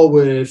football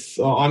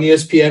on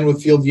ESPN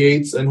with Field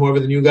Yates and whoever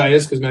the new guy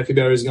is because Matthew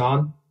Berry's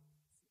gone.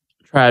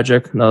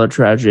 Tragic. Another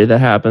tragedy that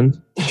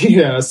happened.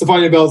 Yeah,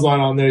 Stefania Bell's not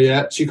on there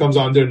yet. She comes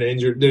on during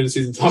the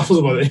season, talks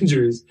about the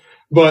injuries.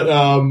 But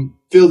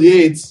Field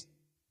Yates,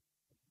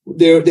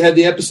 they had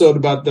the episode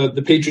about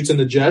the Patriots and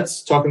the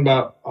Jets, talking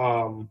about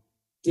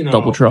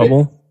double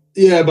trouble.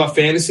 About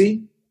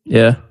fantasy.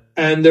 Yeah.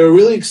 And they're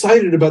really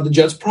excited about the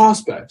Jets'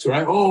 prospects,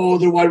 right? Oh,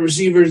 their wide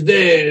receivers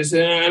this,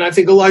 and I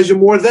think Elijah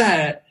Moore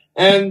that,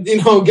 and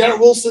Garrett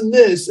Wilson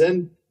this,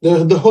 and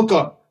the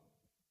hookup.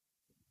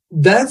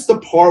 That's the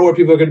part where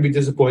people are going to be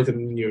disappointed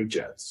in the New York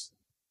Jets.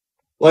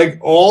 Like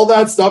all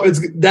that stuff,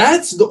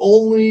 that's the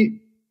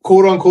only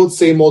quote unquote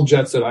same old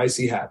Jets that I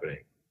see happening.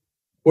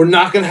 We're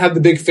not going to have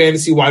the big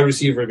fantasy wide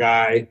receiver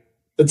guy.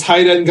 The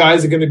tight end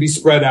guys are going to be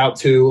spread out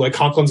too. Like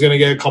Conklin's going to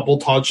get a couple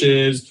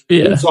touches.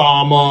 Yeah.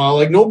 Zama.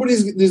 Like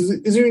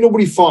isn't even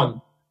nobody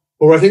fun.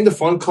 But where I think the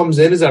fun comes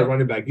in is at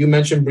running back. You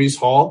mentioned Breece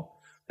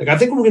Hall. Like I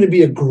think we're going to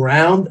be a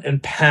ground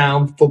and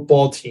pound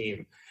football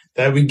team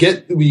that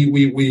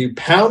we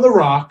pound the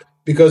rock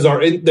because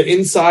the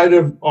inside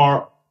of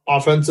our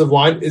offensive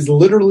line is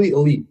literally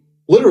elite.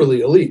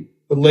 Literally elite.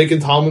 With Laken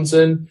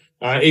Tomlinson,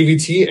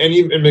 AVT, and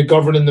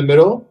McGovern in the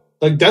middle.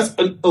 Like that's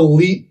an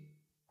elite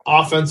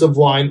offensive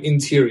line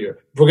interior.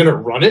 We're going to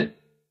run it,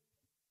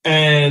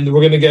 and we're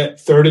going to get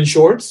 3rd and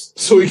shorts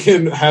so we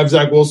can have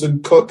Zach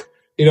Wilson cook.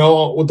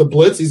 With the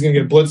blitz, he's going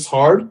to get blitzed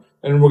hard,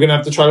 and we're going to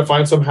have to try to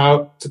find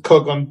somehow to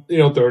cook on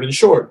 3rd and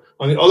short.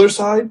 On the other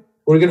side,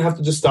 we're going to have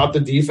to just stop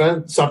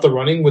the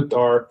running with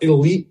our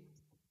elite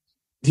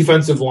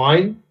defensive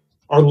line,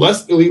 our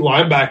less elite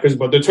linebackers,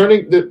 but they're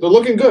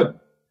looking good.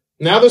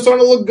 Now they're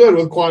starting to look good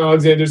with Quan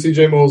Alexander,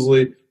 CJ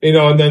Mosley,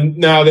 and then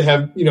now they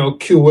have,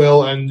 Q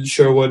Will and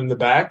Sherwood in the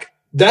back.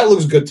 That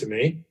looks good to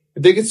me.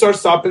 If they can start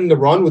stopping the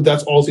run,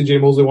 that's all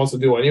CJ Mosley wants to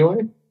do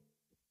anyway.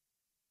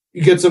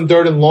 You get some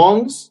 3rd and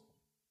longs.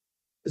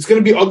 It's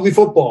going to be ugly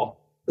football.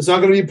 It's not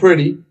going to be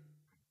pretty.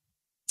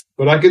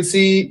 But I could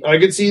see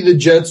the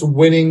Jets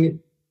winning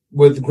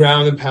with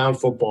ground and pound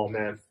football,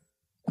 man.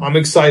 I'm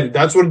excited.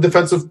 That's what a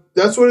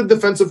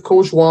defensive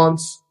coach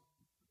wants.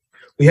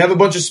 We have a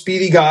bunch of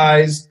speedy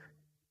guys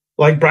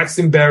like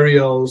Braxton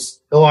Berrios,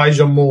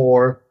 Elijah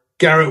Moore,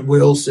 Garrett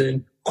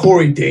Wilson,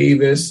 Corey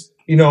Davis,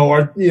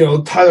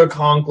 Tyler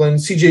Conklin,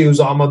 CJ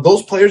Uzama.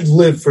 Those players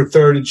live for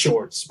 3rd and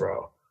shorts,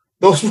 bro.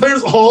 Those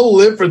players all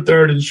live for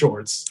 3rd and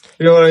shorts.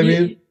 You know what I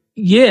mean?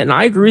 Yeah, and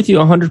I agree with you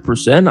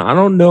 100%. I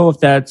don't know if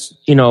that's,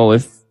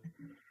 if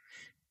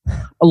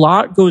a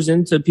lot goes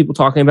into people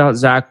talking about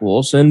Zach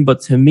Wilson, but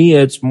to me,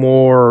 it's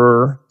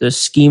more the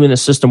scheme and the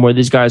system where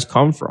these guys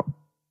come from.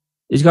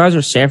 These guys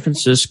are San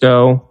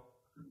Francisco.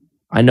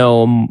 I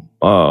know,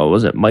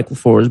 was it Mike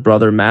LaFleur's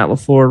brother, Matt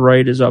LaFleur,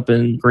 right, is up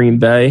in Green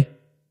Bay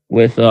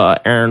with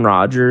Aaron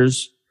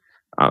Rodgers.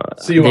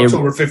 See you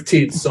October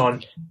 15th,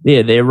 son.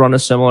 Yeah, they run a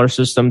similar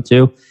system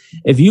too.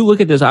 If you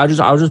look at this, I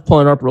was just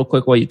pulling it up real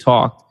quick while you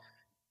talked.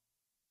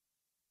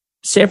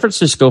 San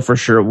Francisco, for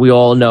sure, we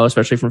all know,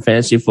 especially from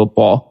fantasy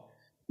football,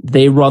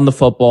 they run the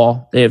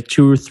football. They have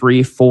 2 or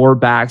 3, 4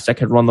 backs that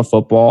can run the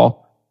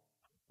football.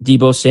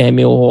 Deebo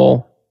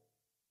Samuel,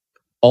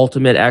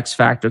 ultimate X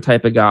Factor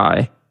type of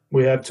guy.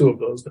 We have 2 of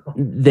those now.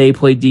 They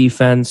play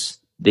defense.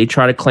 They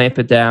try to clamp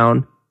it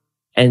down,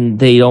 and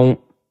they don't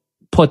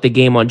put the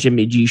game on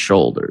Jimmy G's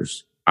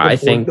shoulders. I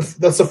think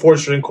that's a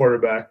 4th-string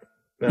quarterback.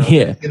 Now.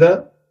 Yeah. See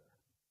that?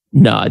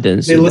 No, I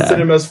didn't see that. They listed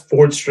him as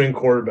 4th-string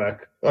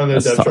quarterback on their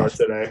depth chart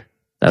today.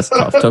 That's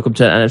tough. Took him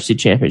to an NFC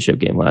Championship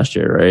game last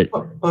year, right?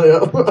 Oh,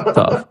 yeah.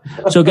 Tough.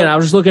 So, again, I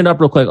was just looking it up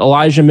real quick.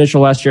 Elijah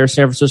Mitchell last year,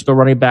 San Francisco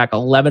running back,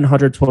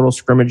 1,100 total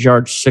scrimmage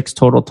yards, 6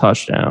 total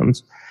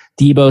touchdowns.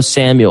 Deebo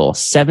Samuel,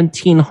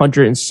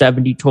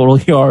 1,770 total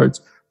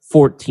yards,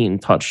 14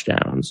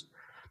 touchdowns.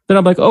 Then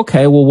I'm like,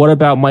 okay, well, what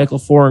about Michael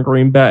LaFleur in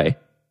Green Bay?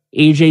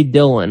 A.J.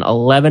 Dillon,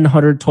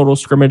 1,100 total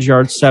scrimmage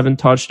yards, 7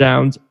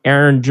 touchdowns.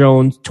 Aaron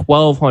Jones,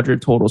 1,200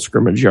 total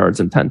scrimmage yards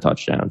and 10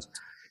 touchdowns.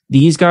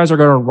 These guys are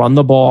going to run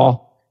the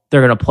ball.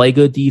 They're going to play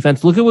good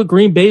defense. Look at what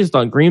Green Bay's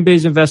done. Green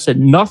Bay's invested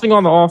nothing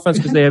on the offense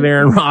because they have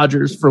Aaron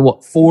Rodgers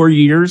for 4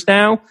 years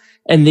now.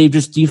 And they've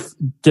just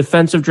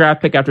defensive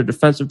draft pick after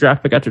defensive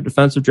draft pick after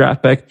defensive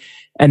draft pick.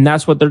 And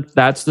that's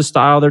the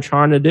style they're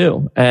trying to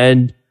do.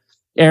 And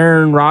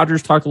Aaron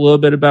Rodgers talked a little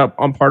bit about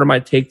on part of my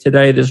take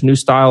today, this new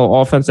style of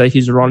offense that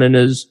he's running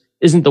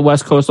isn't the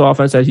West Coast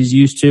offense that he's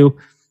used to.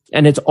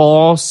 And it's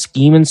all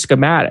scheme and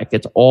schematic.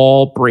 It's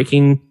all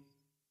breaking,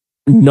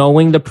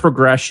 knowing the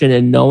progression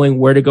and knowing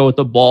where to go with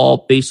the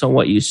ball based on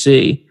what you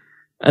see.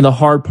 And the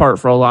hard part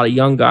for a lot of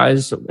young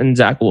guys, and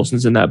Zach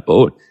Wilson's in that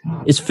boat,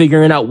 is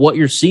figuring out what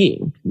you're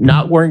seeing.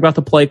 Not worrying about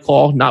the play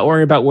call, not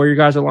worrying about where your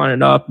guys are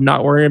lining up,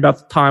 not worrying about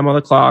the time on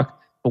the clock,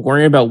 but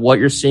worrying about what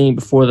you're seeing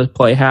before the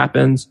play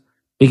happens,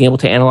 being able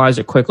to analyze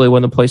it quickly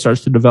when the play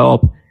starts to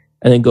develop,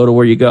 and then go to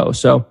where you go.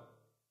 So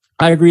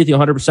I agree with you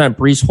 100%.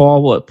 Breece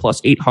Hall at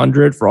plus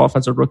 800 for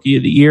Offensive Rookie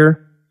of the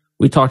Year.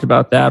 We talked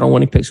about that on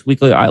Winning Picks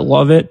Weekly. I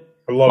love it.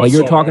 While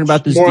you're talking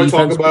about this defense,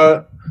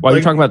 while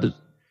you're talking about this,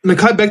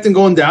 Mekhi Becton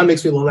going down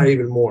makes me love that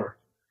even more.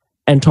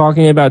 And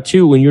talking about,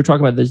 too, when you're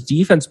talking about this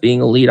defense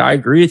being elite, I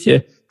agree with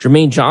you.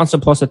 Jermaine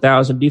Johnson plus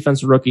 1,000,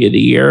 Defensive Rookie of the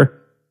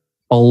Year,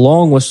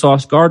 along with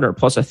Sauce Gardner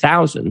plus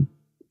 1,000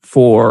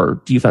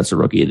 for Defensive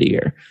Rookie of the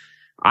Year.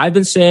 I've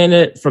been saying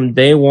it from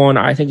day one.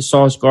 I think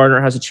Sauce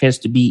Gardner has a chance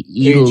to be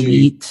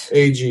elite.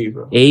 AG,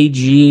 bro.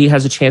 AG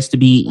has a chance to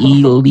be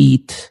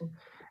elite.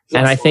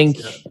 And I think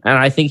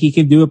he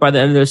can do it by the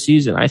end of the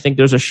season. I think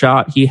there's a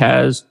shot he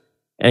has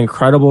an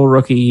incredible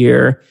rookie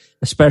year,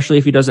 especially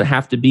if he doesn't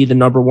have to be the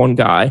number one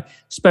guy,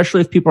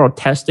 especially if people are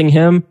testing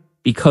him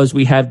because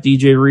we have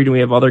DJ Reed and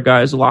we have other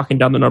guys locking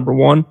down the number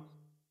one.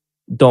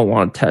 Don't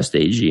want to test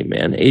AG,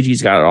 man.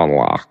 AG's got it on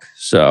lock.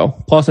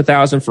 So plus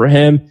 1,000 for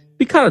him.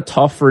 Be kind of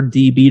tough for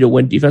DB to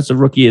win Defensive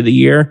Rookie of the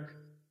Year,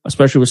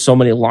 especially with so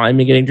many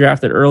linemen getting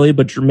drafted early.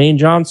 But Jermaine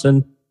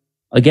Johnson,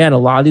 again, a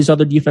lot of these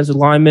other defensive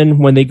linemen,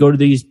 when they go to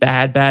these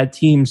bad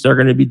teams, they're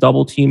going to be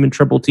double team and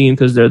triple team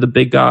because they're the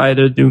big guy,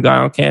 they're the new guy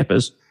on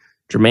campus.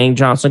 Jermaine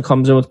Johnson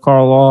comes in with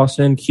Carl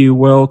Lawson, Q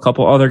Will, a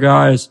couple other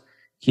guys.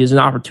 He has an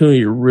opportunity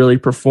to really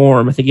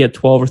perform. I think he had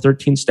 12 or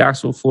 13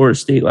 sacks with Florida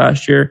State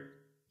last year.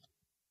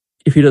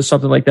 If he does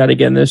something like that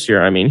again this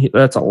year, I mean,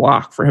 that's a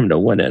lock for him to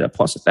win it at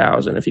plus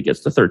 1,000 if he gets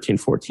to 13,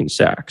 14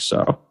 sacks.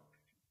 So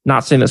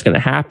not saying that's going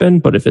to happen,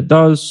 but if it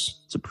does,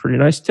 it's a pretty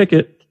nice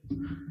ticket.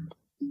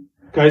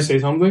 Can I say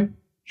something?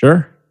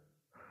 Sure.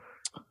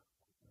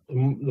 The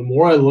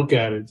more I look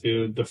at it,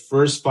 dude, the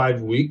first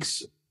 5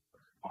 weeks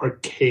are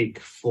cake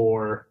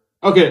for.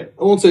 Okay,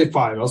 I won't say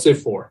 5. I'll say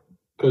 4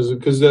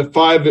 because the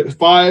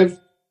five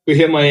we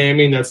hit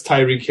Miami and that's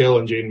Tyreek Hill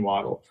and Jaden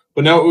Waddle.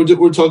 But now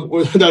we're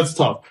talking. That's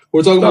tough.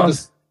 We're talking about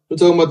this. We're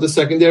talking about the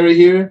secondary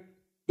here.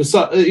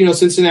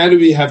 Cincinnati,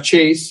 we have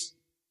Chase.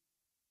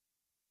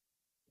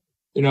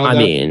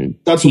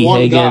 That's T.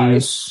 one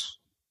Higgins.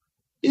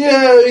 guy.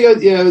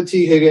 Yeah,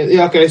 T. Higgins.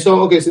 Yeah, okay.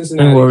 So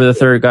Cincinnati. And whoever the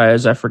third guy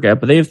is, I forget.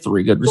 But they have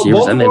 3 good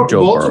receivers, and they have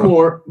Joe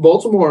Burrow.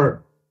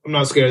 Baltimore. I'm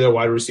not scared of their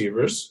wide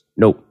receivers.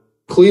 Nope.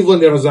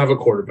 Cleveland doesn't have a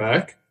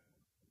quarterback.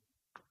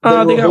 They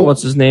got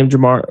what's his name?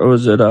 Jamar? Or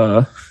was it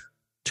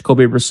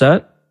Jacoby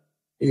Brissett?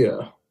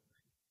 Yeah.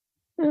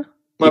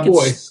 My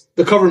boy,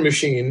 the cover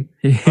machine.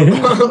 But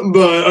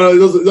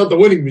not the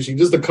winning machine,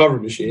 just the cover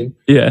machine.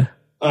 Yeah.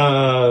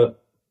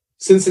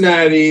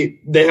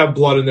 Cincinnati, they have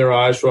blood in their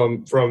eyes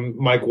from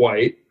Mike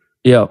White.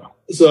 Yeah.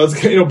 So that's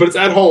but it's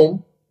at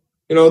home.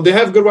 They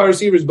have good wide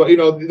receivers, but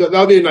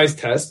that'll be a nice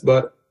test.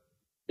 But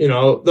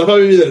that'll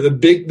probably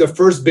be the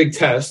first big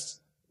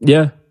test.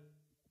 Yeah.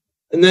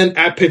 And then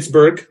at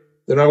Pittsburgh,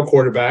 they don't have a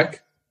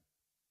quarterback.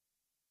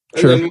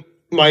 And then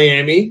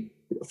Miami,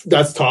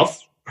 that's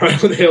tough,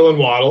 right? With Hill and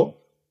Waddle.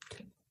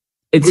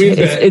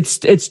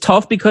 It's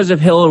tough because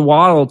of Hill and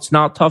Waddle. It's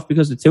not tough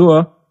because of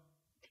Tua.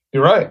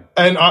 You're right.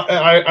 And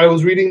I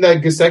was reading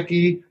that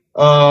Gesicki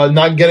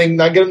not getting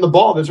the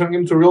ball. They're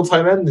turning him to a real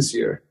tight end this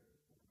year,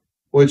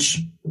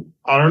 which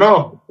I don't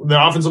know.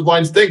 The offensive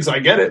line stinks. I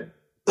get it,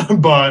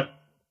 but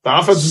the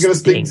offense is going to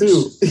stink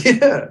too.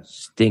 Yeah,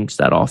 stinks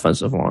that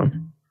offensive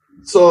line.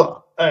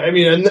 So I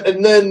mean,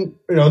 and then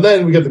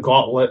then we get the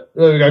gauntlet.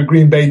 We got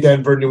Green Bay,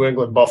 Denver, New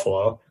England,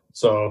 Buffalo.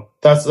 So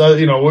that's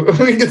we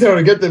can get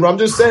there. But I'm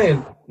just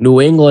saying,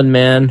 New England,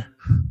 man,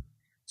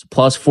 it's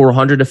plus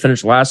 400 to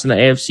finish last in the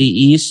AFC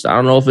East. I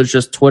don't know if it's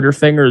just Twitter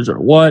fingers or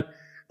what,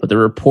 but the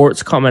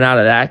reports coming out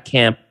of that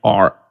camp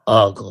are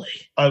ugly.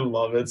 I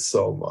love it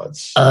so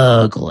much.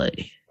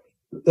 Ugly.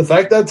 The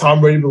fact that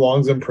Tom Brady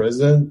belongs in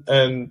prison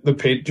and the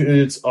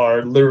Patriots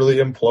are literally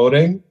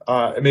imploding,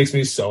 it makes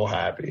me so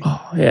happy.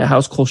 Oh, yeah.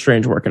 How's Cole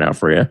Strange working out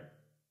for you?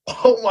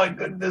 Oh my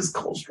goodness,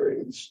 Cole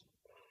Strange.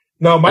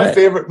 No, my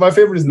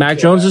favorite is Mac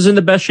Jones is in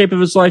the best shape of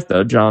his life,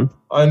 though, John.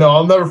 I know.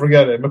 I'll never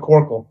forget it.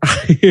 McCorkle.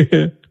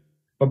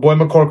 My boy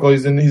McCorkle,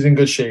 he's in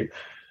good shape.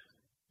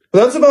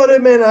 But that's about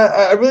it, man.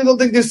 I really don't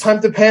think there's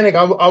time to panic.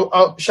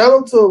 I'll shout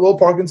out to Will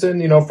Parkinson,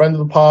 friend of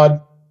the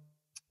pod,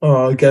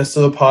 guest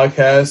of the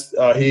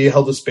podcast. He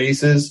held the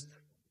spaces.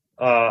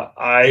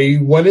 I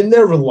went in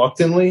there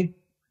reluctantly.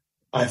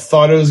 I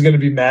thought it was going to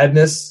be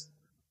madness.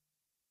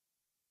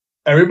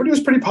 everybody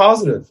was pretty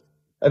positive.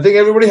 I think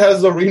everybody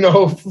has the,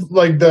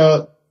 like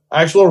the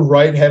actual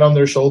right head on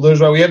their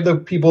shoulders, right? We have the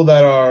people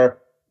that are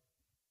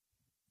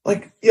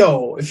like,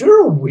 yo, if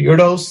you're a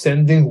weirdo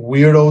sending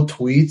weirdo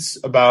tweets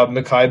about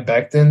Mekhi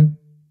Becton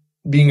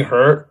being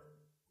hurt,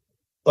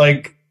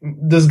 like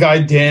this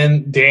guy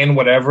Dan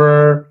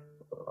whatever,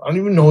 I don't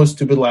even know what his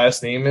stupid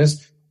last name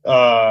is.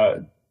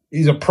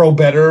 He's a pro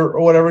better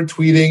or whatever,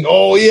 tweeting,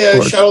 oh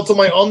yeah, shout out to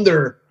my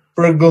under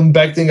for when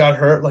Becton got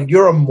hurt. Like,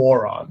 you're a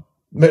moron.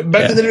 Becton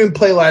didn't even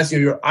play last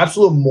year. You're an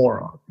absolute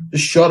moron.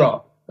 Just shut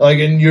up. Like,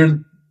 and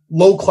you're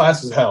low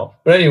class as hell.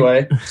 But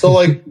anyway, so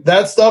like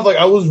that stuff, like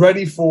I was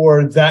ready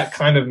for that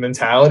kind of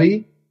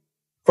mentality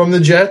from the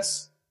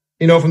Jets.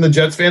 From the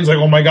Jets fans, like,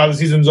 oh my God, the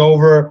season's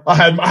over. I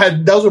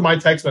had those were my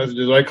text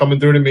messages, right, coming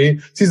through to me.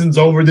 Season's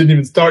over, didn't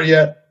even start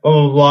yet, blah,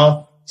 blah,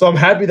 blah. So I'm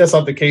happy that's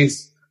not the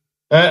case.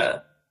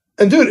 And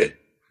dude,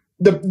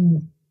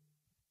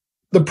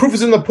 the proof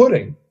is in the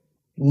pudding.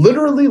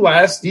 Literally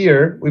last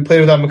year, we played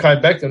without Mekhi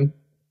Becton.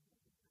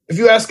 If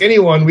you ask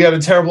anyone, we had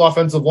a terrible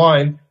offensive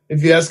line.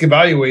 If you ask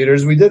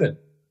evaluators, we didn't.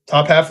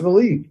 Top half of the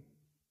league.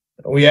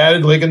 We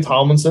added Laken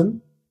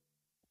Tomlinson.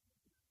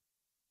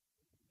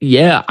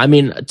 Yeah, I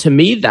mean, to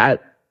me,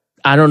 that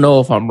I don't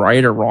know if I'm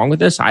right or wrong with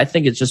this. I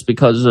think it's just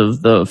because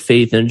of the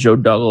faith in Joe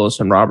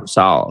Douglas and Robert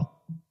Saleh.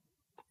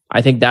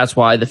 I think that's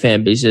why the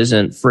fan base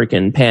isn't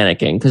freaking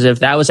panicking. Because if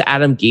that was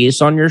Adam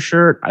Gase on your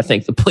shirt, I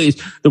think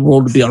the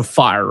world would be on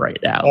fire right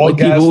now. All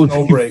gas, people would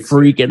no be brakes.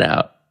 Freaking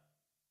out.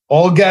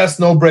 All gas,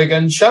 no break.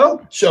 And shout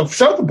out to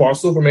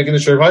Barstool for making the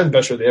shirt. Probably the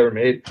best shirt they ever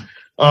made.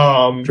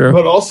 Sure.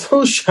 But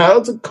also shout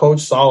out to Coach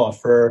Saleh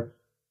for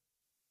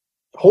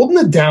holding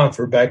it down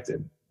for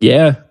Becton.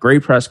 Yeah,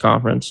 great press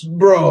conference.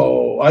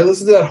 Bro, I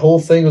listened to that whole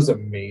thing. It was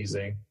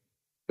amazing.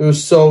 It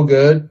was so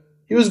good.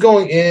 He was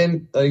going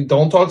in, like,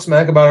 don't talk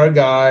smack about our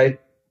guy.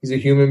 He's a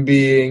human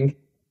being.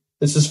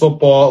 This is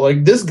football.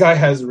 Like, this guy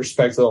has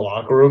respect to the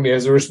locker room. He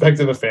has a respect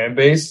to the fan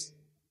base.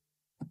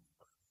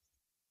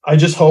 I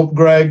just hope,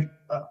 Greg,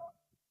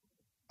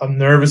 I'm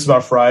nervous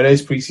about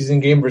Friday's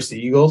preseason game versus the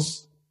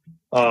Eagles.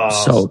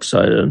 So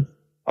excited.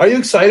 Are you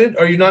excited?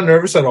 Are you not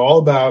nervous at all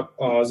about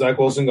Zach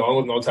Wilson going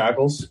with no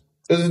tackles?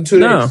 In 2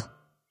 days.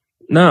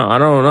 No, I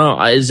don't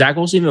know. Is Zach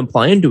Wilson even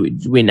playing? Do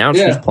we announce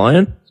he's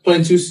playing? He's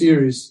playing 2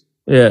 series.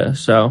 Yeah,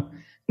 so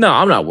no,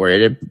 I'm not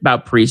worried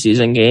about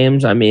preseason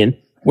games. I mean,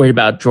 worried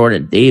about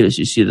Jordan Davis.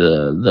 You see we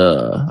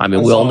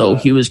all know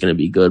he was going to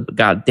be good, but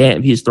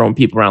goddamn, he's throwing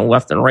people around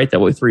left and right that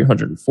weigh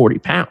 340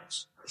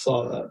 pounds. I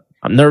saw that.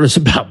 I'm nervous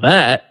about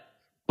that,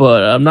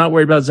 but I'm not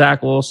worried about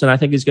Zach Wilson. I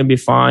think he's going to be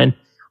fine.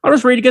 I'm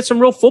just ready to get some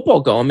real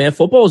football going, man.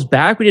 Football is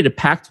back. We did a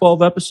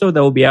Pac-12 episode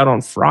that will be out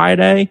on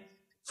Friday.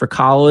 For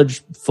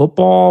college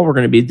football, we're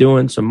going to be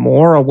doing some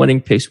more on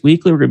Winning Picks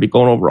Weekly. We're going to be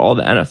going over all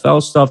the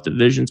NFL stuff,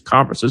 divisions,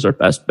 conferences, our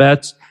best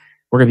bets.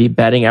 We're going to be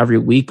betting every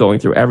week, going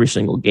through every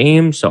single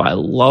game. So I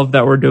love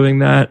that we're doing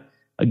that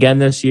again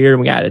this year.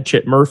 We added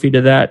Chip Murphy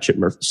to that, Chip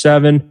Murphy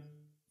 7.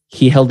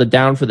 He held it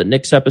down for the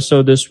Knicks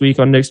episode this week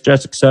on Knicks,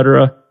 Jets,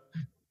 etc.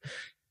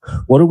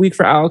 What a week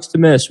for Alex to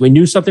miss. We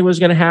knew something was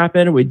going to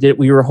happen.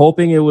 We were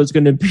hoping it was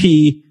going to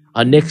be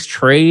a Knicks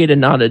trade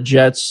and not a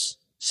Jets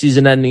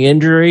season-ending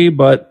injury,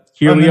 but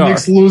here we are.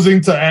 Knicks losing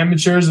to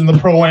amateurs in the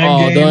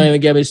Pro-Am game. Don't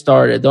even get me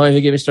started. Don't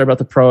even get me started about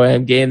the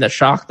Pro-Am game that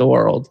shocked the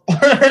world.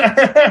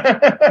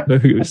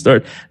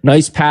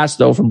 Nice pass,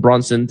 though, from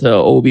Brunson to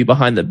Obi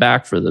behind the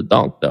back for the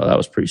dunk, though. That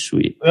was pretty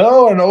sweet.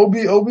 Oh, and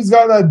Obi's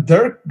got that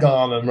Dirk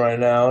on him right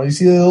now. You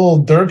see the little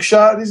Dirk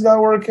shot he's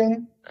got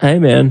working? Hey,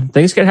 man,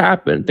 things can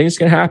happen.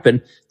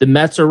 The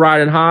Mets are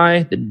riding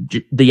high.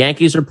 The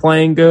Yankees are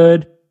playing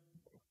good.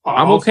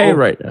 I'm okay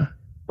right now.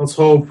 Let's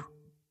hope.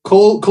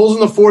 Cole's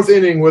in the 4th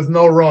inning with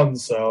no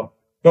runs, so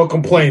no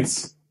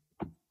complaints.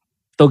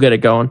 They'll get it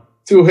going.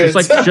 2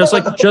 hits, just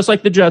like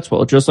the Jets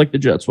will. Just like the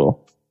Jets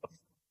will.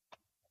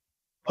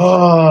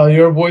 Oh,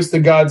 your voice to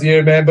God's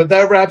ear, man. But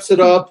that wraps it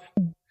up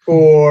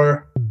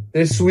for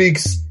this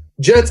week's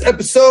Jets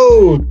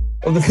episode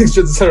of the Knicks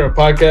Jets Etc.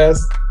 podcast.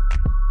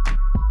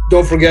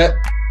 Don't forget,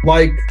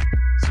 like,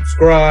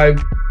 subscribe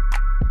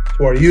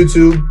to our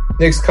YouTube.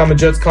 Knicks,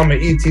 Jets,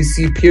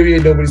 etc.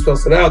 Period. Nobody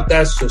spells it out.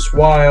 That's just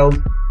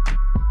wild.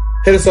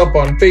 Hit us up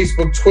on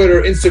Facebook,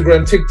 Twitter,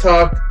 Instagram,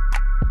 TikTok,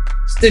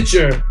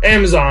 Stitcher,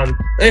 Amazon.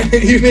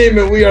 You name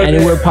it, we are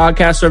Anywhere there.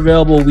 Podcasts are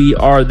available, we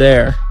are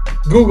there.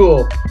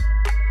 Google.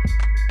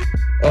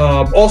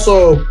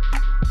 Also,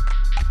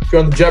 if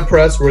you're on the Jet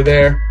Press, we're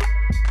there.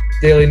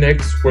 Daily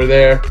Knicks, we're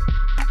there.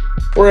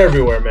 We're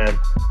everywhere, man.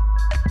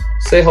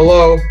 Say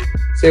hello.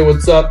 Say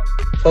what's up.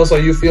 Tell us how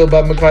you feel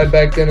about Mekhi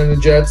Becton and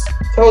the Jets.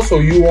 Tell us who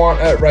you want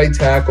at right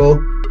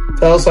tackle.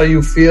 Tell us how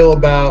you feel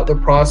about the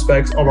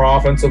prospects of our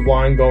offensive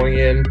line going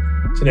in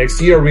to next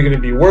year. Are we going to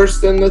be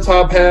worse than the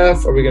top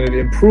half? Are we going to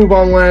improve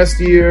on last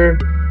year?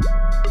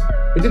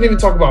 We didn't even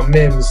talk about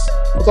Mims.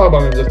 We'll talk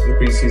about Mims after the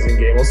preseason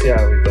game. We'll see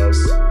how he does.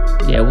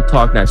 Yeah, we'll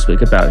talk next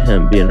week about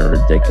him being a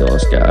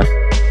ridiculous guy.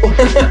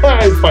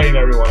 He's fighting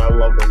everyone. I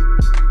love him.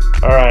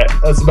 All right,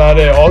 that's about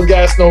it. All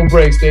gas, no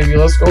brakes, baby.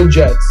 Let's go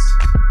Jets.